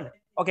conference.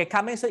 Okay,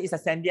 coming soon is a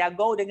San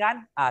Diego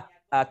dengan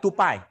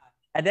Tupai.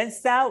 And then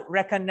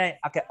self-recognition,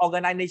 okay,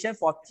 organization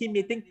for team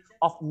meeting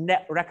of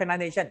net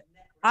recognition.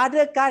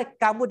 Adakah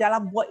kamu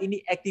dalam buat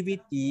ini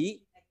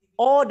activity,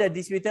 all the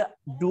distributor,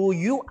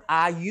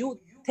 are you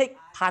take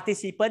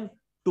participant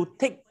to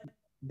take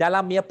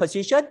dalam your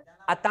position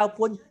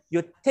ataupun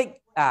you take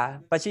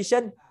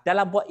position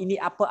dalam buat ini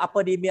apa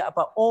dia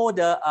all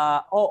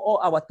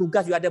our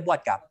tugas you ada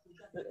buat kah?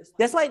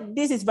 That's why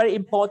this is very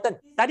important.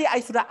 Tadi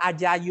I sudah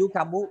ajar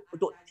kamu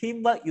untuk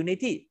teamwork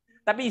unity.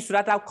 Tapi you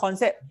sudah tahu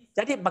konsep.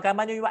 Jadi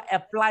bagaimana you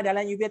apply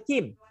dalam your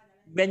team.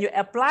 When you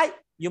apply,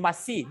 you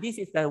must see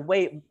this is the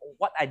way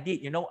what I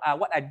did,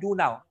 what I do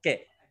now.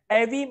 Okay.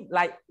 Every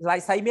like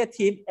saya punya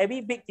team, every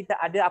week kita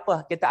ada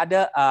apa? Kita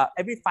ada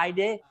every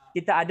Friday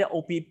kita ada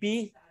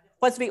OPP.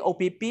 First week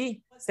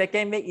OPP,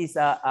 second week is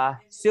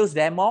sales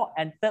demo,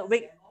 and third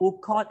week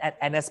Ukon at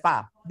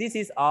NSPA. This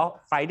is our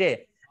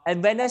Friday.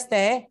 And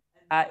Wednesday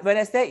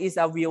is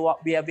we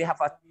have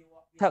a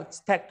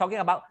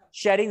talking about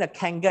sharing the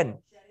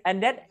Kangen. And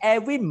then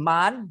every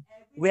month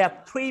we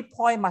have 3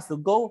 points must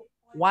go.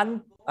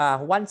 One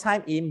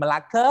time in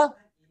Malacca,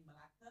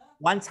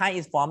 one time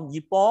is from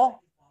Ipoh,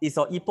 is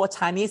for Ipoh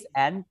Chinese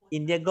and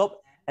India group,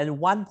 and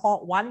one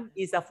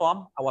is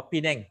from our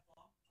Penang.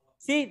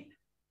 See,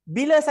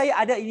 bila saya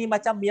ada ini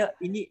macam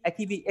ini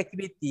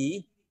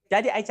activity,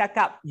 jadi I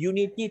cakap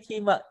unity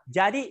teamwork.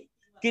 Jadi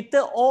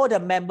kita all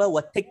the member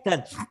were taken,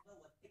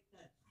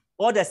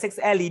 all the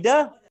 6L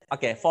leader,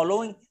 okay,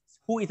 following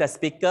who is the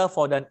speaker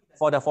for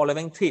the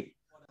following trip,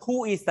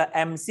 who is the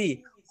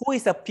MC, who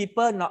is the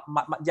people nak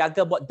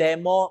jaga buat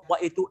demo,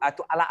 buat itu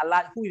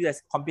alat-alat, who is the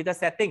computer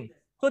setting.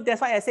 So that's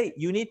why I say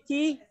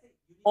unity,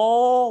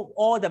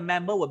 all the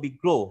member will be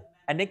grow,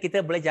 and then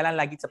kita boleh jalan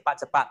lagi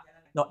cepat-cepat.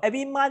 No,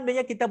 every month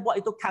bila kita buat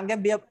itu Kangen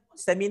biar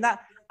seminar,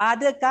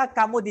 adakah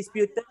kamu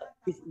distributor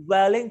is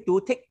willing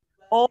to take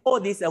all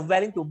this,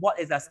 willing to buat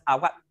is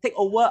take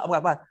over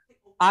apa?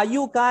 Are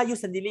you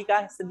sendiri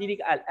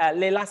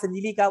Lela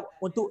sendiri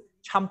untuk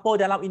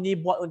campur dalam ini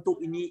buat untuk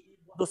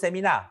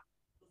seminar?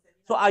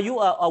 So are you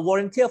a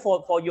volunteer for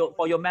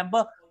your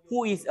member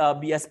who is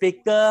be a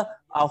speaker,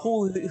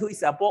 who is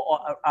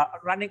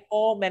running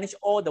manage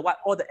all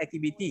the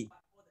activity?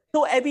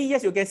 So every year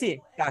you can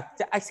see,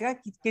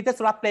 kita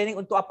sudah planning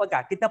untuk apa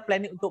kah? Kita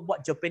planning untuk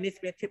buat Japanese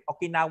trip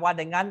Okinawa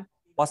dengan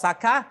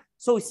Osaka.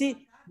 So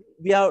see,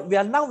 we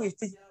are now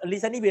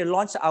recently we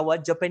launch our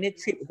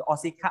Japanese trip to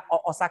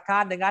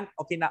Osaka dengan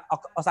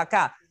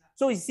Osaka.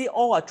 So you see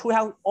all our two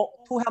health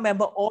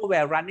member all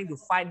were running to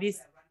find the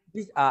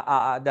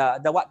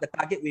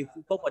target we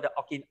go for the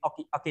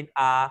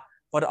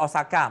for the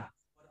Osaka.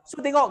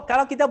 So tengok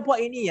kalau kita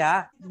buat ini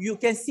you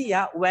can see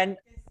when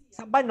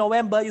sampai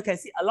November you can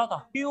see a lot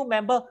of new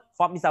member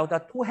from our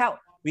two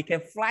health, we can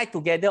fly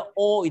together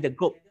all in the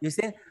group. You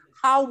see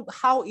how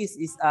is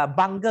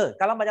bangga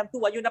kalau macam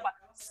tu you dapat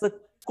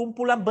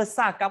sekumpulan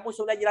besar kamu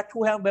sudah jadi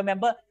two health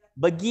member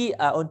pergi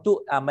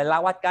untuk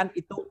melawatkan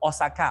itu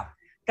Osaka.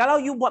 Kalau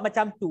you buat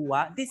macam tu,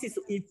 this is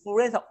to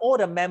influence all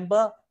the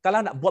member. Kalau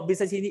nak buat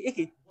bisnes ini,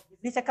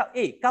 dia cakap,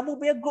 kamu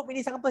punya group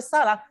ini sangat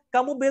besar lah.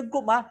 Kamu punya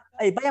group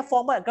banyak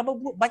format,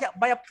 kamu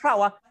banyak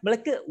proud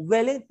mereka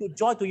willing to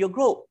join to your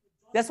group.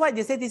 That's why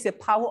they say this is the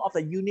power of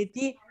the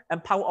unity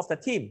and power of the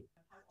team.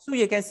 So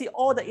you can see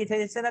all the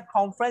international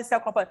conference,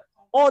 self-conference,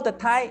 all the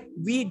time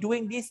we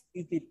doing this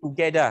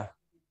together.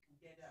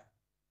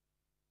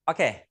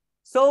 Okay,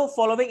 so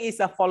following is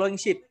a following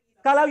sheet.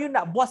 Kalau you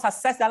nak buat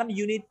sukses dalam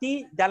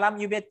unity, dalam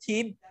your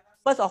team,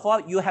 first of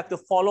all, you have to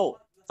follow.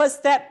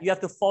 First step, you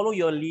have to follow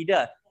your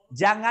leader.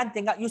 Jangan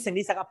tengok you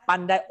sendiri sangat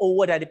pandai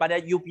over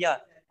daripada you punya.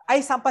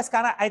 I sampai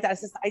sekarang, I tak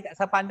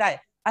sepandai.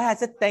 I have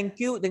said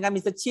thank you dengan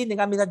Mr. Chin,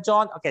 dengan Mr.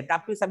 John. Okay,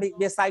 tapi sampai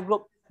dia side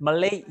group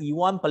Malay,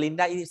 Iwan,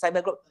 Pelinda ini side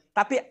group.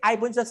 Tapi I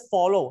pun just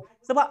follow.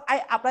 Sebab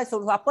I apply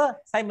sesuatu apa,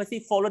 saya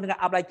mesti follow dengan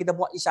apply kita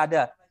buat each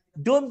other.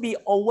 Don't be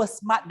over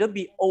smart, don't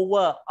be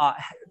over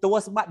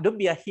smart, don't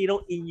be a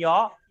hero in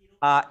your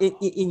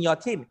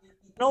team.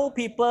 No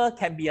people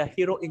can be a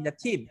hero in the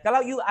team.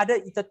 Kalau you ada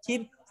itu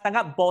team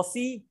sangat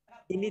bossy,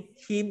 ini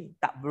team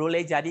tak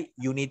boleh jadi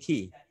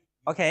unity.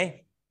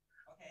 Okay.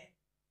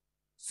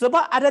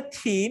 Sebab ada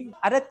team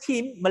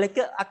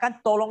mereka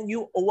akan tolong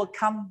you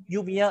overcome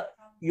you punya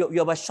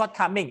your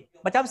shortcoming.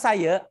 Macam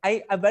saya,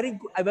 I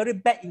very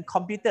bad in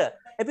computer.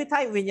 Every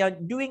time when you're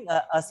doing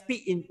a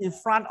speak in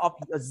front of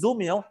a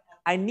Zoom, you know,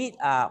 I need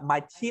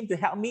my team to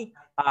help me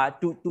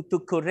to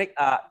create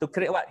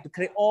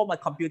all my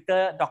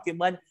computer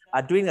document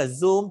doing a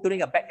Zoom,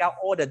 doing a background,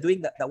 or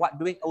doing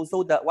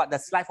the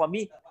slide for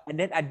me, and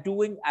then I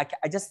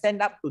just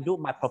stand up to do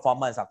my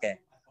performance. Okay.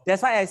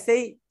 That's why I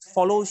say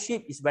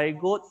followship is very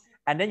good,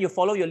 and then you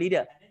follow your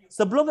leader.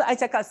 Sebelum saya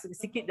cakap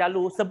sikit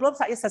dahulu, sebelum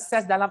saya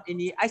sukses dalam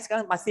ini, saya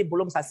sekarang masih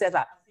belum sukses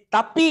lah.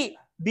 Tapi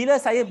bila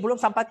saya belum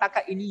sampai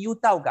takat ini, you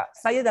tahu tak?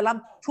 Saya dalam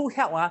True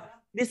Help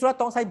dia sudah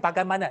tahu saya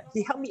bagaimana.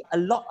 He help me a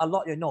lot,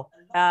 you know.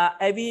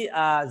 Every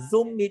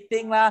Zoom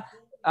meeting lah,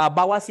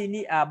 bawah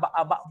sini,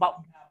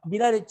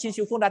 bila Chin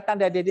Shufung datang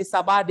dari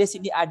Sabah, dia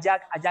sini ajar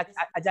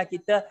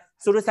kita,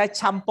 suruh saya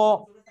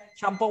campur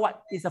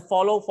what is a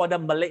follow for the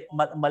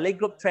Malay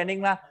group training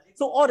lah.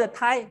 So all the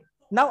time,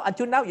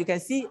 until now, you can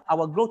see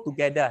our growth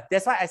together.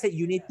 That's why I say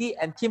unity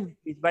and team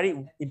is very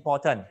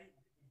important.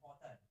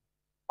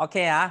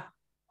 Okay,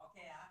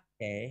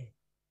 Okay.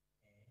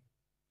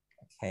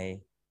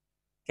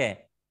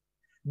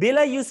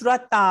 Bila you sudah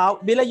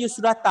tahu, okay,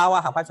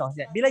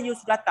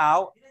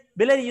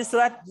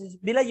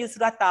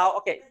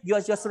 you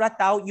sudah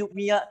tahu you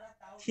punya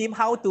team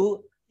how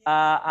to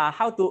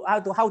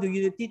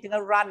unity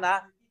dengan run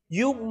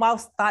you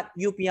must start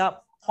you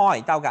punya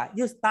point, tahu tak?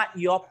 You start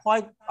your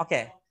point.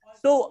 Okay.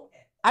 So,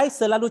 I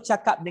selalu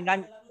cakap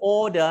dengan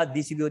all the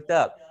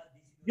distributor.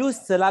 You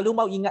selalu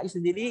mau ingat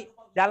sendiri,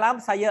 dalam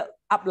saya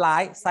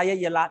upline, saya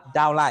ialah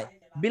downline.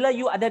 Bila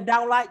you ada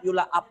downline, you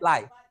lah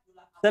upline.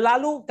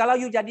 Selalu kalau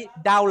you jadi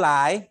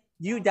downline,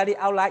 you jadi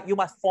outline, you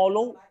must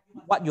follow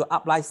what your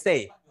upline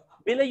say.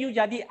 Bila you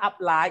jadi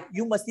upline,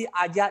 you mesti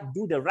ajar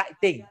do the right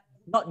thing.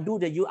 Not do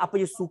apa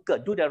you suka,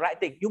 do the right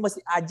thing. You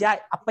mesti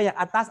ajar apa yang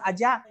atas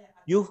ajar,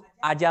 you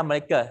ajar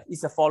mereka.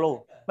 It's a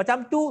follow.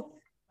 Macam tu,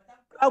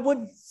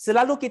 walaupun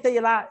selalu kita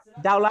ialah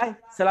downline,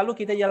 selalu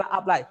kita ialah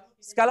upline.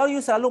 Kalau you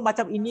selalu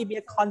macam ini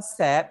punya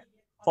konsep,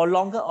 for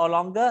longer,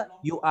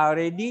 you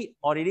already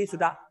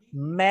sudah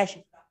mesh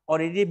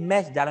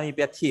dalam you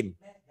punya team.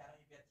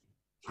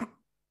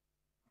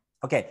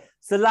 Okay,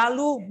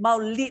 selalu mau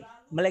lead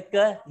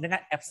mereka dengan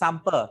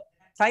example.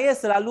 Saya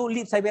selalu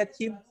lead saya punya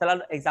team,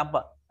 selalu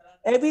example.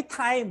 Every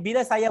time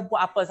bila saya buat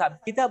apa,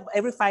 kita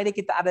every Friday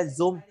kita ada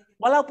Zoom.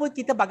 Walaupun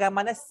kita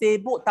bagaimana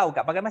sibuk, tahu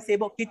tak? Bagaimana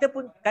sibuk, kita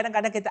pun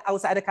kadang-kadang kita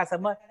outside ada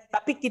customer,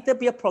 tapi kita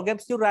punya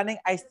program still running.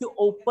 I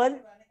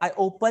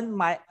open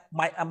my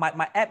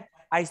app.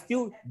 I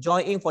still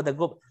join in for the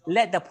group.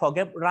 Let the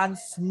program run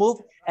smooth,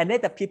 and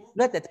let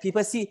the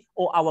people see,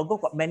 oh, our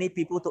group got many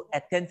people to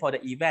attend for the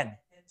event.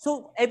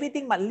 So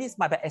everything must lead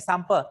by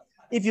example.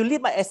 If you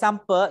lead by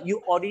example, you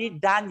already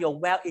done your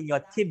well in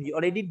your team. You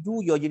already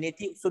do your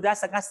unity. Sudah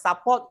sangat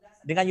support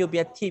dengan your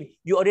team.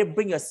 You already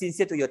bring your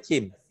sincere to your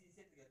team.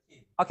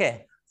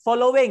 Okay,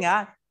 following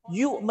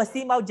you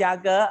mesti mau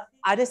jaga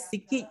ada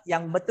sikit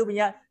yang betul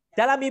punya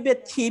dalam your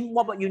team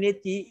buat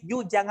unity.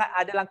 You jangan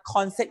ada dalam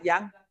konsep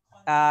yang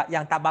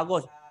tak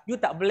bagus. You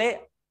tak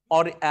boleh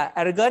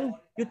arrogant.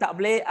 You tak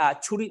boleh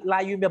curi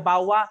layu your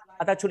bawah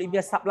atau curi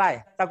your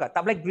supply. Tahu tak?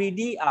 Tak boleh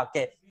greedy.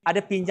 Okay,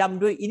 ada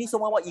pinjam duit. Ini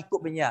semua mau ikut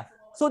punya.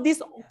 So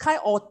this kind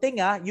of thing,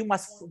 you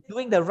must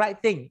doing the right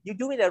thing. You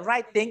doing the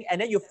right thing,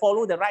 and then you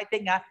follow the right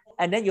thing,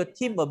 and then your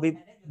team will be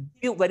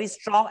built very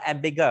strong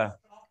and bigger.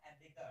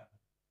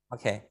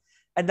 Okay.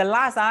 And the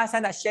last,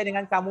 saya nak share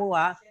dengan kamu,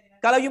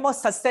 kalau you mau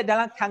sukses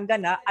dalam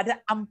kangen, ada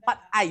 4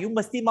 I, you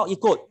mesti mau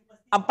ikut.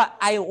 4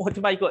 I,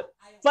 cuma ikut.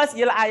 First,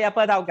 ialah I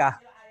apa tahu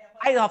kah?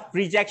 I of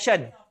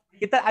rejection.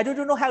 I don't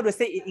know how to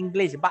say in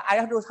English, but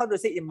I know how to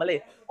say in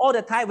Malay. All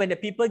the time when the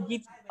people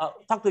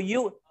talk to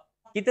you,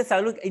 kita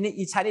selalu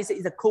in Chinese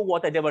it's a cold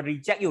water. They will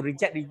reject you.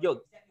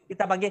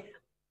 Kita panggil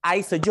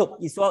air sejuk.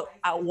 It's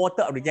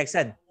water of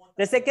rejection.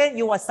 The second,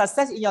 you want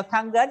success in your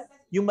kangen,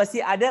 you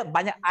mesti ada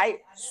banyak air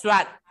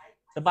sweat.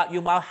 Sebab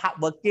you mau hard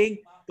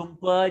working,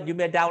 jumpa you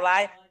punya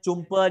downline,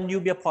 jumpa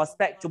new punya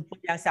prospect, jumpa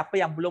yang siapa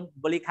yang belum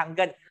beli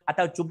kangen,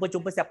 atau jumpa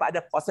siapa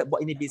ada prospect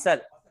buat ini business.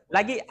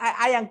 Lagi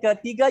I yang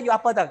ketiga, you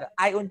apa tak?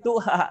 I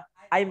untuk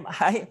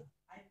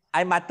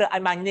I mata,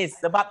 I manis.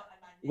 Sebab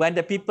when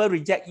the people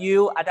reject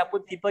you, ada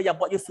pun people yang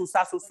buat you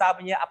susah-susah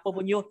punya apa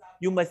pun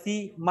you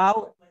mesti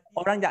mau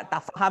orang yang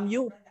tak faham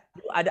you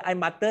ada air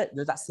mata,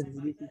 you tak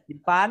sendiri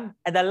simpan.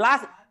 And the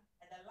last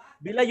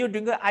Bila you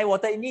drink air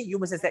water ini, you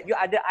mesti say you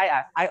ada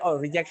eye of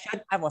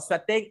rejection, eye of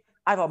sweating,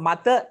 eye of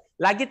mata.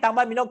 Lagi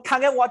tambah minum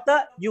kangen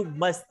water, you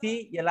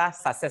mesti ialah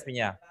success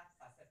punya.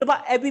 Sebab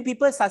every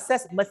people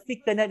success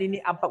mesti kena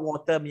ini 4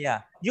 water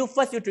punya. You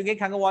first you drinking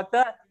kangen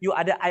water, you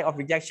ada eye of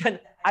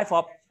rejection, eye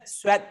of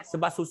sweat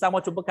sebab susah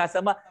mau jumpa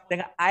customer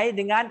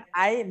dengan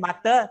air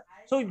mata.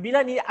 So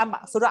bila ni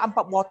sudah 4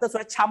 water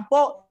sudah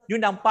campur, you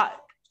nampak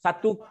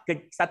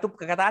satu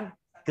perkataan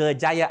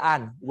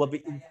kejayaan will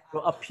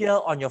appear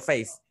on your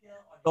face.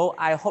 So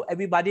I hope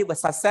everybody will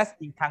success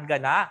in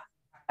kangen.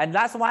 And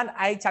last one,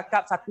 I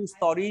cakap satu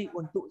story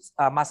untuk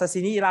masa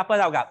sini ialah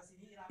apa tahu tak?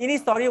 Ini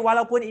story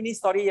walaupun ini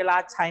story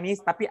ialah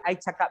Chinese, tapi I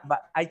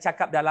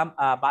cakap dalam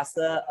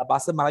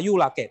bahasa Melayu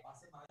lah, okay.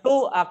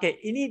 So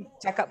okay, ini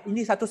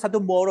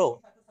satu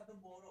borrow.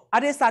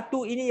 There's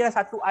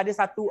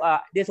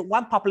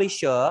one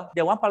publisher,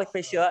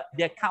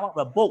 they come up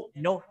with a book,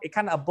 you know, it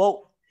kind of a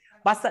book,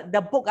 but the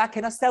book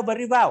cannot sell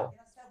very well.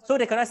 So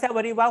they cannot sell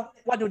very well.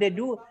 What do? They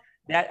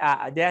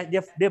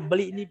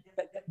beli ini,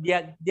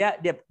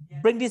 they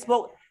bring this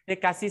book, they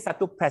kasih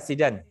satu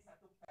presiden.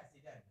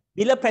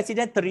 Bila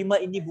presiden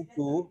terima ini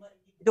buku,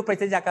 itu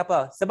presiden cakap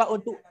apa? Sebab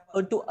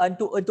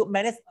untuk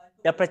manage,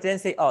 the presiden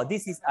say, oh,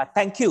 this is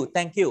thank you.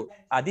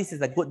 This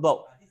is a good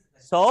book.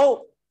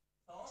 So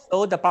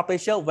the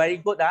publisher very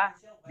good.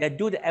 They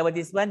do the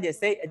advertisement. They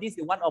say this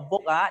is one of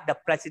book. The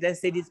president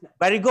say this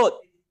very good.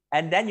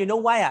 And then you know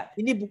why?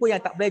 Ini buku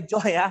yang tak boleh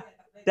jual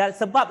Dan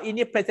sebab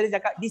ini presiden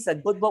cakap this is a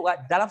good book.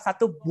 Dalam 1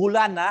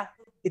 bulan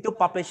itu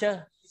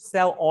publisher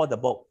sell all the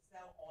book.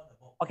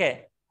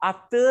 Okay.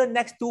 After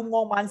next 2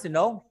 more months, you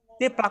know,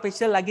 the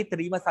publisher lagi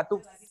terima satu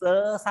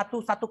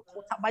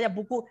kotak banyak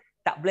buku,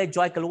 tak boleh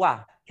jual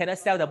keluar. Cannot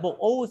sell the book.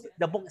 Oh,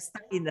 the book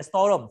stuck in the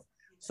storeroom.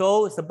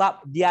 So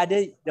sebab dia ada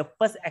the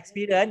first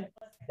experience,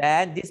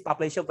 then this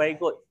publisher very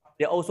good.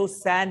 They also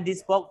send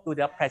this book to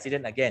the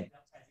president again.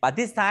 But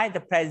this time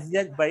the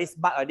president very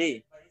smart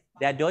already.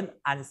 They don't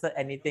answer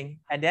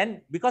anything. And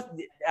then because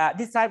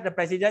this time the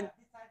president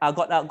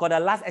got a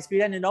last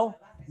experience, you know.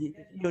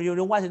 You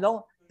know what, you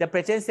know? The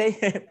president say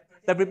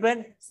the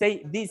president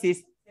say this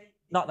is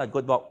not a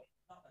good book.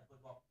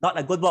 Not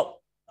a good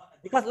book.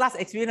 Because last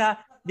experience,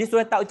 dia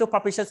sudah tahu itu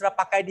publisher sudah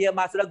pakai dia,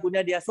 sudah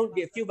guna dia, so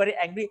they feel very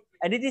angry.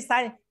 And then this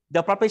time,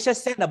 the publisher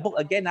sent the book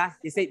again.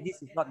 They say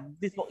this book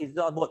is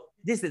not good.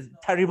 This is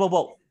terrible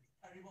book.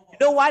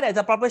 You know why?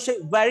 The publisher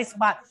very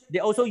smart.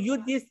 They also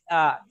use this.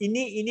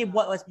 Ini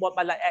buat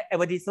like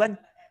advertisement.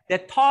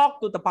 They talk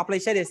to the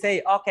publisher. They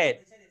say,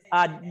 okay,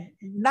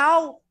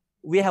 now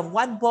we have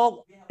one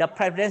book. The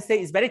president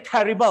say is very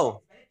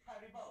terrible.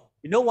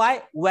 You know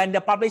why? When the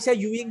publisher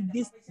using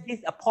this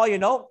point, you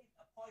know,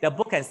 the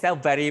book can sell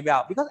very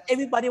well because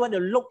everybody want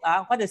to look,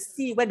 want to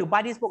see when to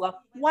buy this book.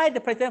 Why the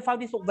president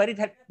found this book very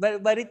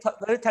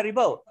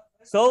terrible?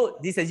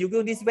 So this is you go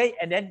this way,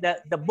 and then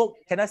the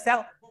book cannot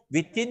sell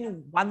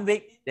within 1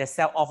 week. They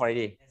sell off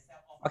already.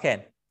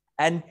 Okay.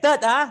 And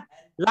third,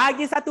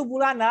 lagi 1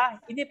 bulan,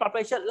 ini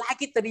publisher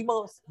lagi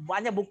terima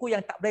banyak buku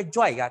yang tak boleh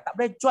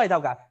jual,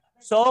 tahu tak?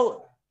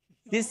 So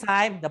this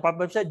time the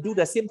publisher do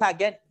the same thing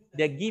again.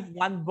 They give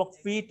 1 book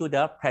free to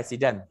the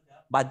president.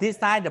 But this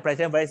time, the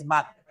president very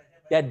smart.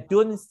 They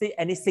don't say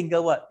any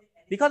single word.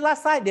 Because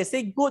last time, they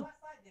say good,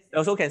 they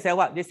also can say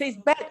what? They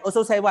say bad,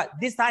 also say what?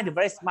 This time, they're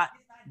very smart.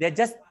 They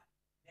just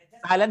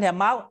silent their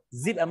mouth,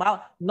 zip their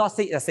mouth, not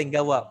say a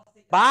single word.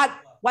 But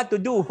what to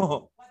do?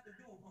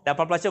 The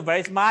publisher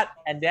very smart.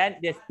 And then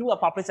they do a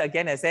publisher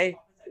again and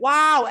say,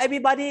 wow,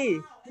 everybody,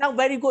 now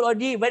very good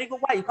already, very good.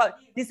 Why? Because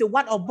this is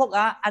one of book.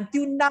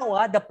 Until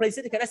now, the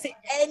president cannot say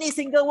any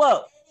single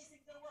word.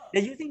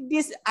 They're using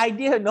this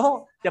idea,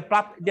 no?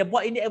 Dia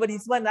buat ini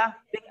advertisement,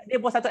 dia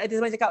buat satu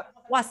advertisement cakap,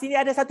 wah sini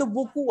ada satu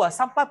buku,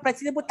 sampai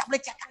presiden pun tak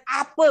boleh cakap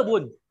apa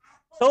pun.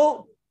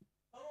 So,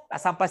 tak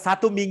sampai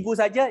 1 minggu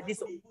saja, this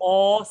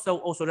all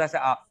sudah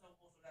set up.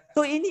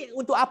 So ini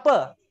untuk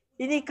apa?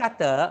 Ini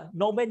kata,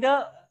 no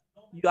matter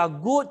you are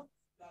good,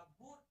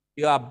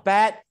 you are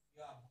bad,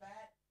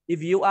 if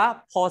you are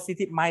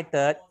positive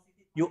minded,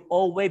 you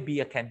always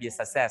can be a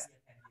success.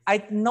 I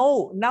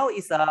know now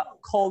is a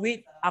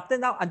COVID. After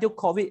now until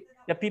COVID,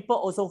 the people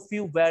also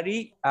feel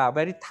very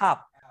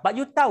tough. But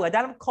you tahu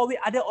dalam COVID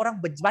ada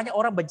banyak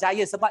orang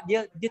berjaya sebab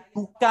dia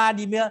tukar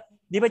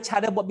dia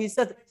cara buat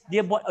bisnes,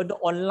 dia buat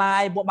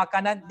online, buat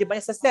makanan, dia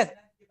banyak sukses.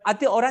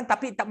 Ada orang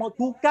tapi tak mau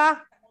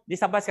tukar, dia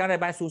sampai sekarang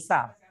banyak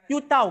susah.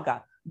 You tahu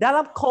tak?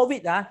 Dalam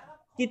COVID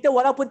kita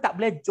walaupun tak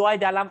boleh join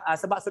dalam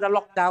sebab sudah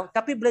lockdown,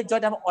 tapi boleh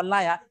join dalam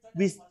online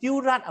we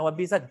still run our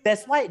business.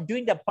 That's why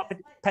during the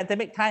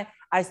pandemic time,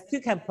 I still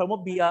can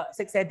promote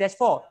VKBS6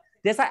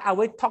 That's why I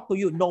will talk to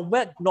you. No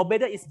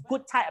matter it's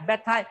good time,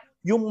 bad time,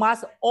 you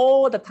must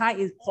all the time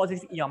is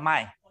positive in your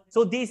mind.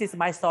 So this is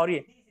my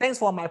story. Thanks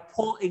for my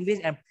poor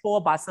English and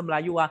poor bahasa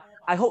Melayu.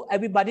 I hope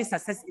everybody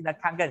success in the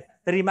kangen.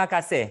 Terima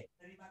kasih.